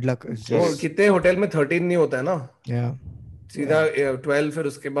considered bad luck. It's तो just, कितने hotel में 13 नहीं होता है ना? yeah. सीधा 12 फिर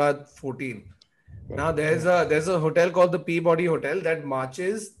उसके बाद 14. Now there's a hotel called the Peabody Hotel that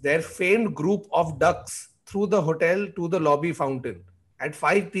marches their famed group of ducks through the hotel to the lobby fountain. At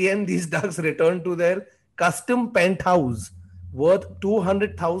 5 p.m. these ducks return to their custom penthouse worth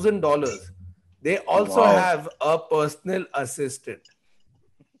 $200,000. They also Wow. have a personal assistant.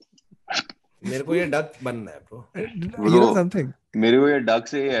 मेरे को ये duck बनना है bro. You know something? मेरे को ये duck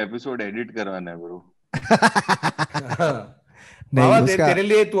से ये एपिसोड एडिट करवाना है bro. बाबा नहीं, उसका- तेरे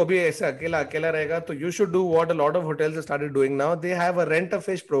लिए तू अभी ऐसा अकेला रहेगा तो you should do what a lot of hotels have started doing now. They have a rent a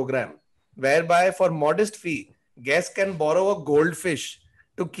fish program whereby for modest fee guests can borrow a goldfish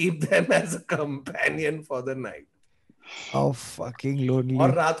to keep them as a companion for the night. How fucking lonely.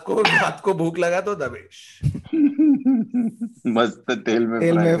 और रात को भूख लगा तो दबेश मस्त तेल में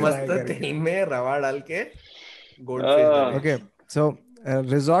तेल fry में कर. मस्त करके. तेल में रवा डाल के goldfish. Okay, so a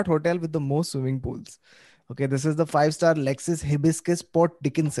resort hotel with the most swimming pools. Okay, this is the 5-star Lexus Hibiscus Port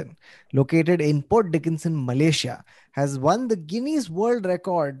Dickinson, located in Port Dickinson, Malaysia, has won the Guinness World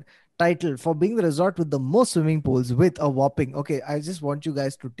Record title for being the resort with the most swimming pools with a whopping. Okay, I just want you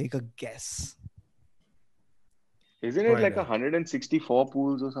guys to take a guess. Isn't it Why like not? 164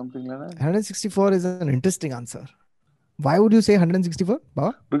 pools or something like that? 164 is an interesting answer. Why would you say 164?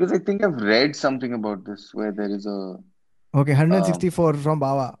 Baba? Because I think I've read something about this where there is a Okay, 164 from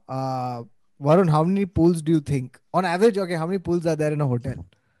Baba. Varun, how many pools do you think? On average, okay, how many pools are there in a hotel?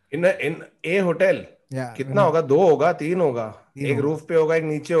 In a hotel Yeah. कितना होगा? 2 होगा, 3 होगा, एक होगा. Roof पे होगा, एक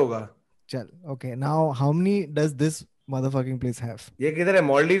नीचे होगा. Chal. Okay, now how many does this motherfucking place have? ये किधर है?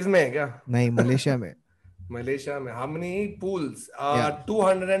 मॉलडीव्स में है क्या? नहीं, Malaysia में. मलेशिया में. How many pools? Yeah.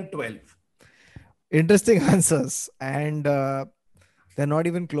 212. Interesting answers. And they're not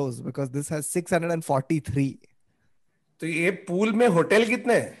even close because this has 643. तो ये पूल में होटल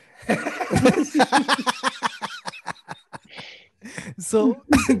कितने हैं? So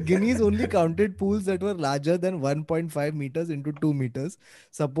Guinness only counted pools that were larger than 1.5 meters into 2 meters,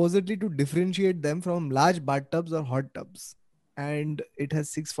 supposedly to differentiate them from large bathtubs or hot tubs. And it has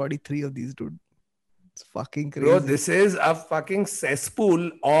 643 of these, dude. It's fucking crazy. Bro, this is a fucking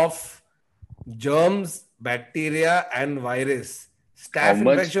cesspool of germs, bacteria and virus. Staph How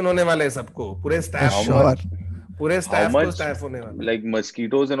much- infection होने वाले हैं सबको. पूरे staff How Sure. पूरे how staff को much staff होने वाले. like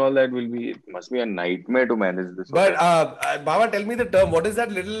mosquitoes and all that will be, it must be a nightmare to manage this. But hotel. Baba, tell me the term. What is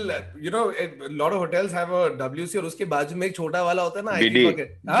that little? A lot of hotels have a WC और उसके बाजू में एक छोटा वाला होता है ना? Bidet.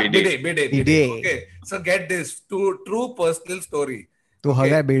 bucket. हाँ? Bidet. Bidet. Bidet. Okay. So get this. True personal story. तो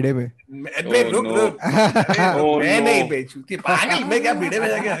हगा है बेड़े में. बे रुक no. रुक. अरे Oh, मैं no. नहीं बेचू कि पागल मैं क्या बीड़े में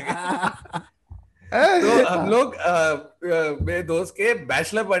जाके आ गया. तो हम लोग मेरे दोस्त के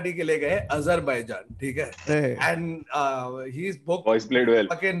बैचलर पार्टी के लिए गए अजरबैजान, ठीक है. And he is book Boys played well.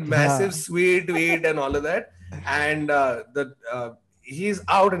 fucking massive suite and all of that. And he's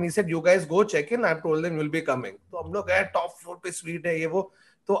out and he said, you guys go check in. I've told them you'll be coming. तो हम लोग गए, top floor पे sweet है ये वो.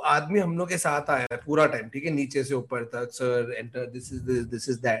 तो आदमी हम लोग के साथ आया है पूरा टाइम, ठीक है, नीचे से ऊपर तक. Sir enter, this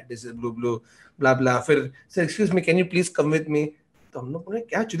is that, this is blue blue blah blah. फिर sir excuse me, can you please come with मी. तो हम लोग बोले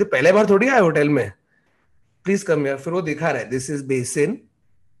क्या चुते, पहले बार थोड़ी आए होटल में, प्लीज कम हियर. फिर वो दिखा रहा है, this is basin,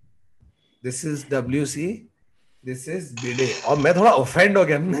 this is WC, this is बिडे. और मैं थोड़ा ऑफेंड हो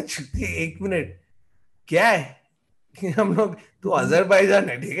गया. हमने छुट्टी, एक मिनट क्या है. हम लोग, तू अजरबैजान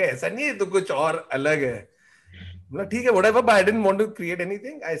है, ठीक है, ऐसा नहीं है, तो कुछ और अलग है. मतलब ठीक है, whatever, but I didn't want to create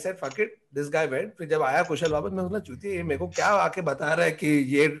anything. I said fuck it, this guy went. फिर जब आया कुशल वापस, मैं बोला चूती ये मेरे को क्या आके बता रहा है कि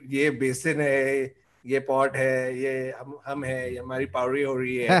ये बेसिन है, ये पॉट है, ये हम है, ये हमारी पावरी हो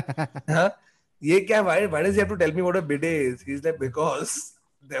रही है. हाँ, ये क्या, why does he have to tell me what a bidet is? He's like, because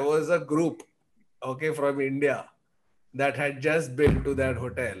there was a group, okay, from India that had just been to that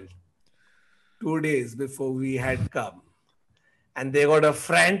hotel 2 days before we had come, and they got a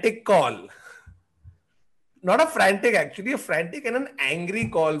frantic call. Not a frantic, actually, a frantic and an angry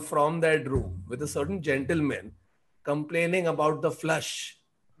call from that room with a certain gentleman complaining about the flush.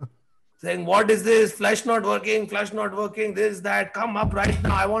 Saying, what is this? Flush not working, this, that, come up right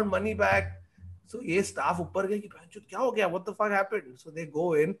now, I want money back. So ye staff upar gaya ki kya ho gaya? What the fuck happened? So they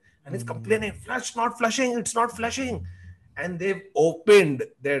go in and it's complaining, flush not flushing, it's not flushing. And they've opened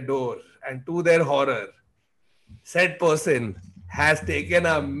their door, and to their horror, said person has taken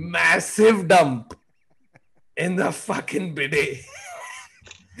a massive dump in the fucking bidet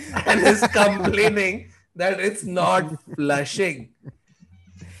and is complaining that it's not flushing.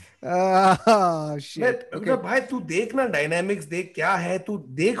 Shit. Okay. भाई तू देख ना dynamics, देख क्या है, तू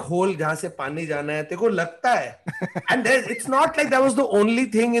देख whole जहां से पानी जाना है, तेरे को लगता है. And it's not like that was the only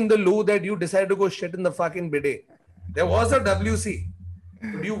thing in the loo that you decided to go shit in the fucking bidet. There was a WC,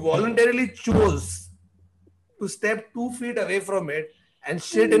 but you voluntarily chose to step 2 feet away from it and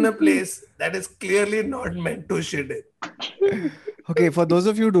shit in a place that is clearly not meant to shit in. Okay, for those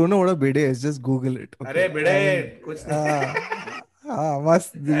of you who don't know what a bidet is, just Google it. Okay? अरे बिडे कुछ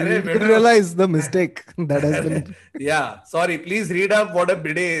You didn't realize the mistake that has been. Yeah, sorry. Please read up what a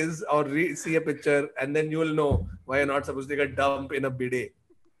bidet is, or see a picture, and then you will know why you're not supposed to take a dump in a bidet.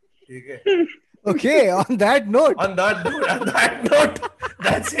 Okay. Okay. On that note. On that note,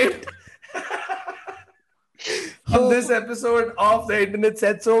 that's it. On this episode of the Internet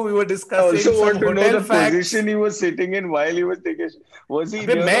Said So, we were discussing I also want some to know hotel the facts. position he was sitting in while he was taking. Was he?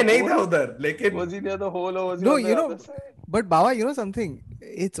 अबे मैं नहीं था hole? उधर, लेकिन Was he near the hole or was he No, on the you know, other side? but Baba, you know something?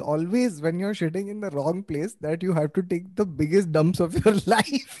 It's always when you're shitting in the wrong place that you have to take the biggest dumps of your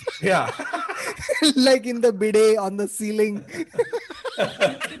life. Yeah. Like in the bidet, on the ceiling.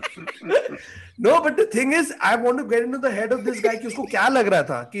 No, but the thing is, I want to get into the head of this guy कि उसको क्या लग रहा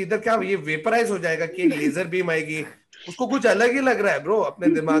था कि इधर क्या ये वेपराइज हो जाएगा कि एक लेजर बीम आएगी. उसको कुछ अलग ही लग रहा है ब्रो अपने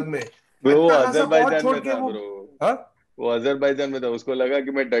दिमाग में. Bro, इतना सा पॉट अजरबैजान छोड़ में के था वो, bro. हाँ? वो अजरबैजान में था. उसको लगा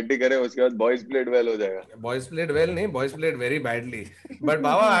कि मैं डर्टी करे, उसके बाद बॉयज प्लेड वेल हो जाएगा. Boys played well नहीं, boys played very badly. But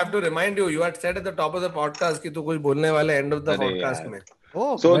Baba, I have to remind you, you had said at the top of the podcast कि तू कुछ बोलने वाले end of the अरे podcast यार. में.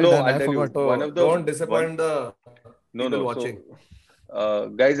 Oh, So well no, done, I'll I tell you. forgot. So One of the don't disappoint the no, people no. watching. So,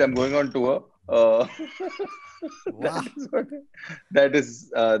 guys, I'm going on tour. Wow. That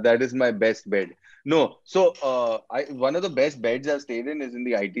is my best bed. No, so one of the best beds I've stayed in is in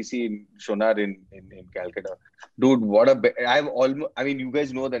the ITC in Shonar in Calcutta. Dude, what a bed! I mean, you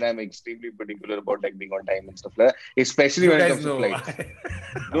guys know that I'm extremely particular about like being on time and stuff like that, especially You when it guys comes to know. flights.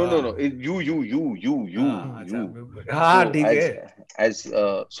 No. You. हाँ So, ठीक है.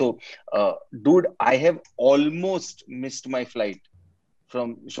 dude, I have almost missed my flight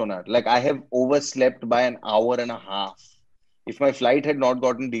from Shonar. Like I have overslept by an hour and a half. If my flight had not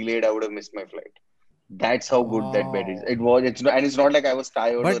gotten delayed, I would have missed my flight. That's how good that bed is. Wow. It's not like I was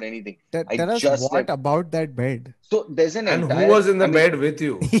tired But or anything. I Tell us just what slept. about that bed? So there's an And entire. who was in the I mean, bed with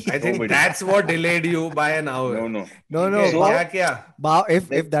you? I think Nobody. that's what delayed you by an hour. No. No, ठीक no. है, So- क्या क्या?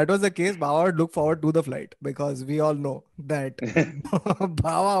 If that was the case, Baba would look forward to the flight because we all know that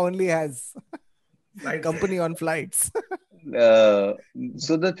Baba only has Flight- company on flights.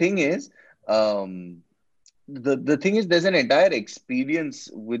 So the thing is, the thing is, there's an entire experience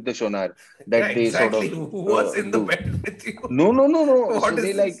with the Shonar that Yeah, they exactly. sort of Who was in the do. bed with you? No. What So is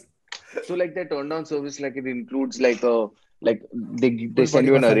they this? like their turn down service, like it includes like they Full send body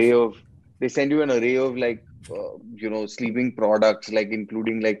you an massage. array of like sleeping products, like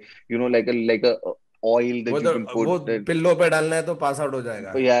including like like a oil that you can put. वो pillow पे डालना है तो pass out हो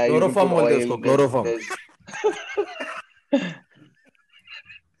जाएगा. Yeah, you can chloroform put बोलते हैं oil. उसको, chloroform.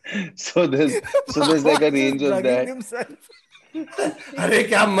 So there's like a range of drugging that. himself. अरे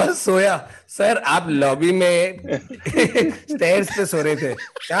क्या मस्त सोया सर. आप लॉबी में स्टेयर्स पे सो रहे थे.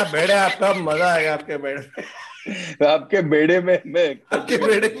 क्या बेड है आपका. मजा आएगा आपके बेड पे. आपके बेड़े में मैं आपके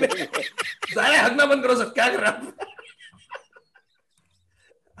बेड में सारे हंसना बंद करो सब. क्या कर रहा हूँ.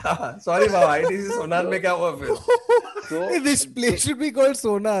 सॉरी बाबा. आईटीसी सोनार में क्या हुआ फिर. So This place should be called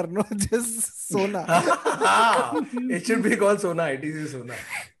Sonar, no, just Sona. It should be called Sona. ITC Sona.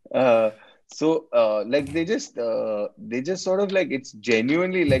 like they just sort of like, it's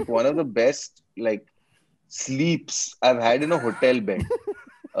genuinely like one of the best like sleeps I've had in a hotel bed.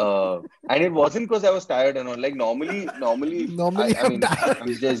 And it wasn't because I was tired and all. Like normally Normally, I mean,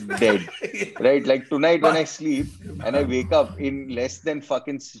 I'm just dead, right? Like tonight when I sleep and I wake up in less than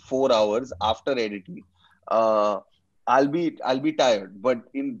fucking 4 hours after editing, I'll be tired. But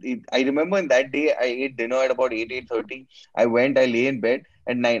I remember in that day I ate dinner at about 8:30. I lay in bed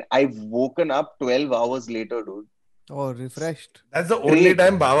at 9. I've woken up 12 hours later, dude. oh, refreshed. That's the only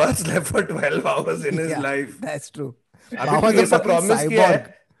time Baba slept for 12 hours in his Yeah, life. that's true. अभी Baba's तो ये a सब fucking promise किया है.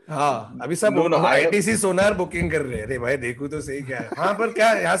 cyborg. हाँ अभी सब No, I have- ITC Sonar booking कर रहे हैं. अरे भाई देखो तो सही क्या है. हाँ पर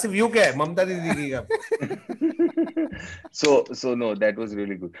क्या यहाँ से व्यू क्या है. ममता दीदी की का. So no, that was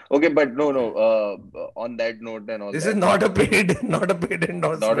really good. Okay, but no. On that note and all This that, is not a paid endorsement.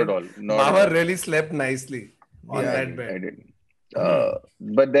 not at all. Not at Baba all. really slept nicely on Yeah, that I bed. did.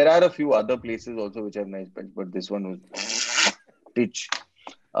 But there are a few other places also which have nice beds, but this one was pitch.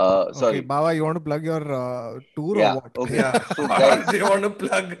 Okay, Sorry. Baba, you want to plug your tour Yeah. or what? Okay. Yeah. So guys, Do you want to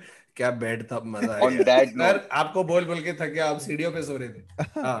plug? क्या bed था. मजा On आया. that sir note- आपको बोल बोल के थक गया. आप सीढ़ियों पे सो रहे थे.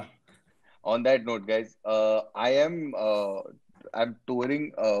 हाँ. on that note, guys, I'm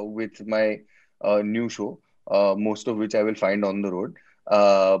touring with my new show, most of which I will find on the road.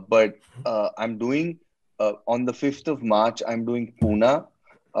 But I'm doing on the 5th of March, I'm doing Pune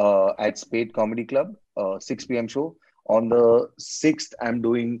at Spade Comedy Club, 6 p.m. show. On the 6th, I'm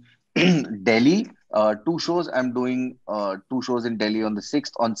doing Delhi, 2 shows. I'm doing 2 shows in Delhi on the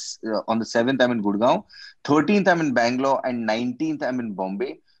 6th. On the 7th, I'm in Gurgaon. 13th, I'm in Bangalore, and 19th, I'm in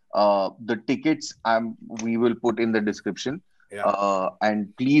Bombay. The tickets we will put in the description. Yeah.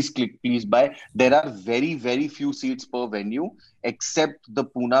 And please buy. There are very, very few seats per venue, except the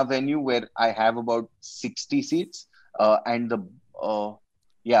Pune venue where I have about 60 seats.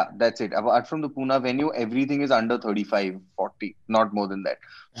 Yeah, that's it. Apart from the Pune venue, everything is under 35, 40, not more than that.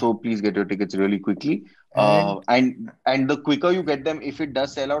 So please get your tickets really quickly. And the quicker you get them, if it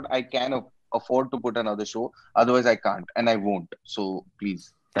does sell out, I can afford to put another show. Otherwise, I can't and I won't. So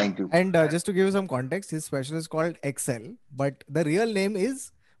please. Thank you. And just to give you some context, his special is called Excel, but the real name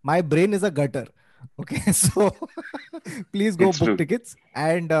is My Brain is a Gutter. Okay, so please go It's book true. tickets.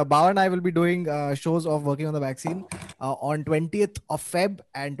 And Bhavan and I will be doing shows of Working on the Vaccine on 20th of Feb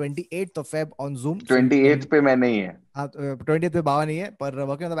and 28th of Feb on Zoom. So you 28th पे मैं नहीं है. हाँ 20th पे बाबा नहीं है पर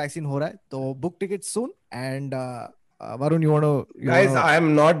Working on the Vaccine हो रहा है तो book tickets soon. And Varun, you want to Guys, I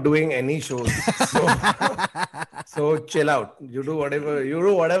am not doing any shows. So chill out. You do whatever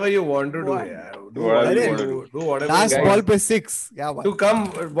you want to do. What? Yeah. Do whatever you want to do. Do whatever last you ball want. पे 6 yeah To come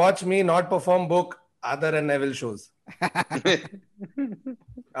watch me not perform book Adar and Neville shows.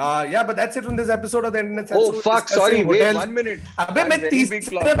 Yeah, but that's it from this episode of the Internet. Oh Setsu fuck! discussing Sorry, wait hotels. 1 minute. अबे One मैं very big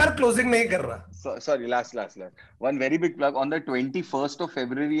plug. 30 बार closing नहीं कर रहा. Sorry, last. One very big plug. On the 21st of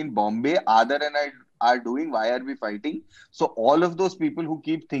February in Bombay, Adar and I are doing Why Are We Fighting? So all of those people who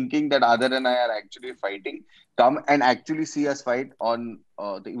keep thinking that Adar and I are actually fighting, come and actually see us fight on.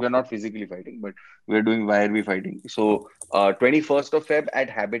 We're not physically fighting, but we're doing Why Are We Fighting? So 21st of Feb at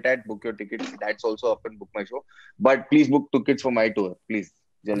Habitat. Book your tickets. That's also up and book my show. But please book tickets for my tour, please.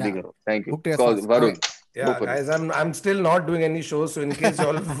 Jaldi Yeah. karo. Thank you. Book tickets Call fast. Varun. Okay. Yeah, Go for guys, it. I'm still not doing any shows. So in case you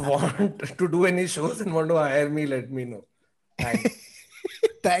all want to do any shows and want to hire me, let me know. Thanks.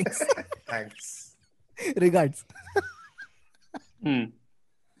 Thanks. Thanks. Regards. And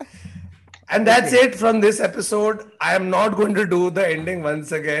that's it from this episode. I am not going to do the ending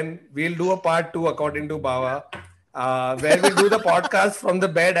once again. We'll do a part 2 according to Bava, where we'll do the podcast from the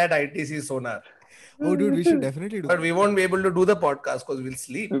bed at ITC Sonar. Oh, dude, we should definitely do But that. we won't be able to do the podcast because we'll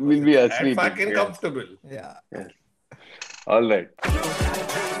sleep. We'll be That asleep. fucking Yeah. comfortable. Yeah. All right.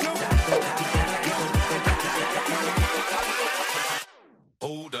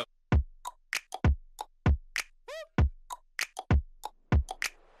 Hold up.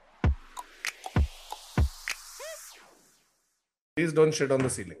 Please don't shit on the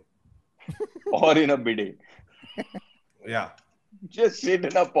ceiling. Or in a bidet. Yeah. Just shit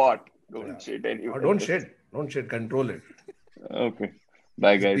in a pot. Don't Yeah. shit Or anywhere. don't shit. Don't shit. Control it. Okay.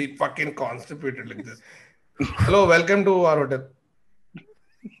 Bye, Just guys. be fucking constipated like this. Hello, welcome to our hotel.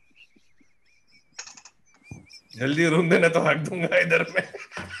 जल्दी room देना तो हक दूंगा इधर में.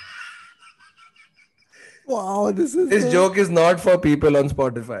 Wow, this is This joke is not for people on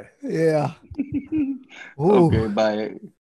Spotify. yeah. Ooh. Okay, bye.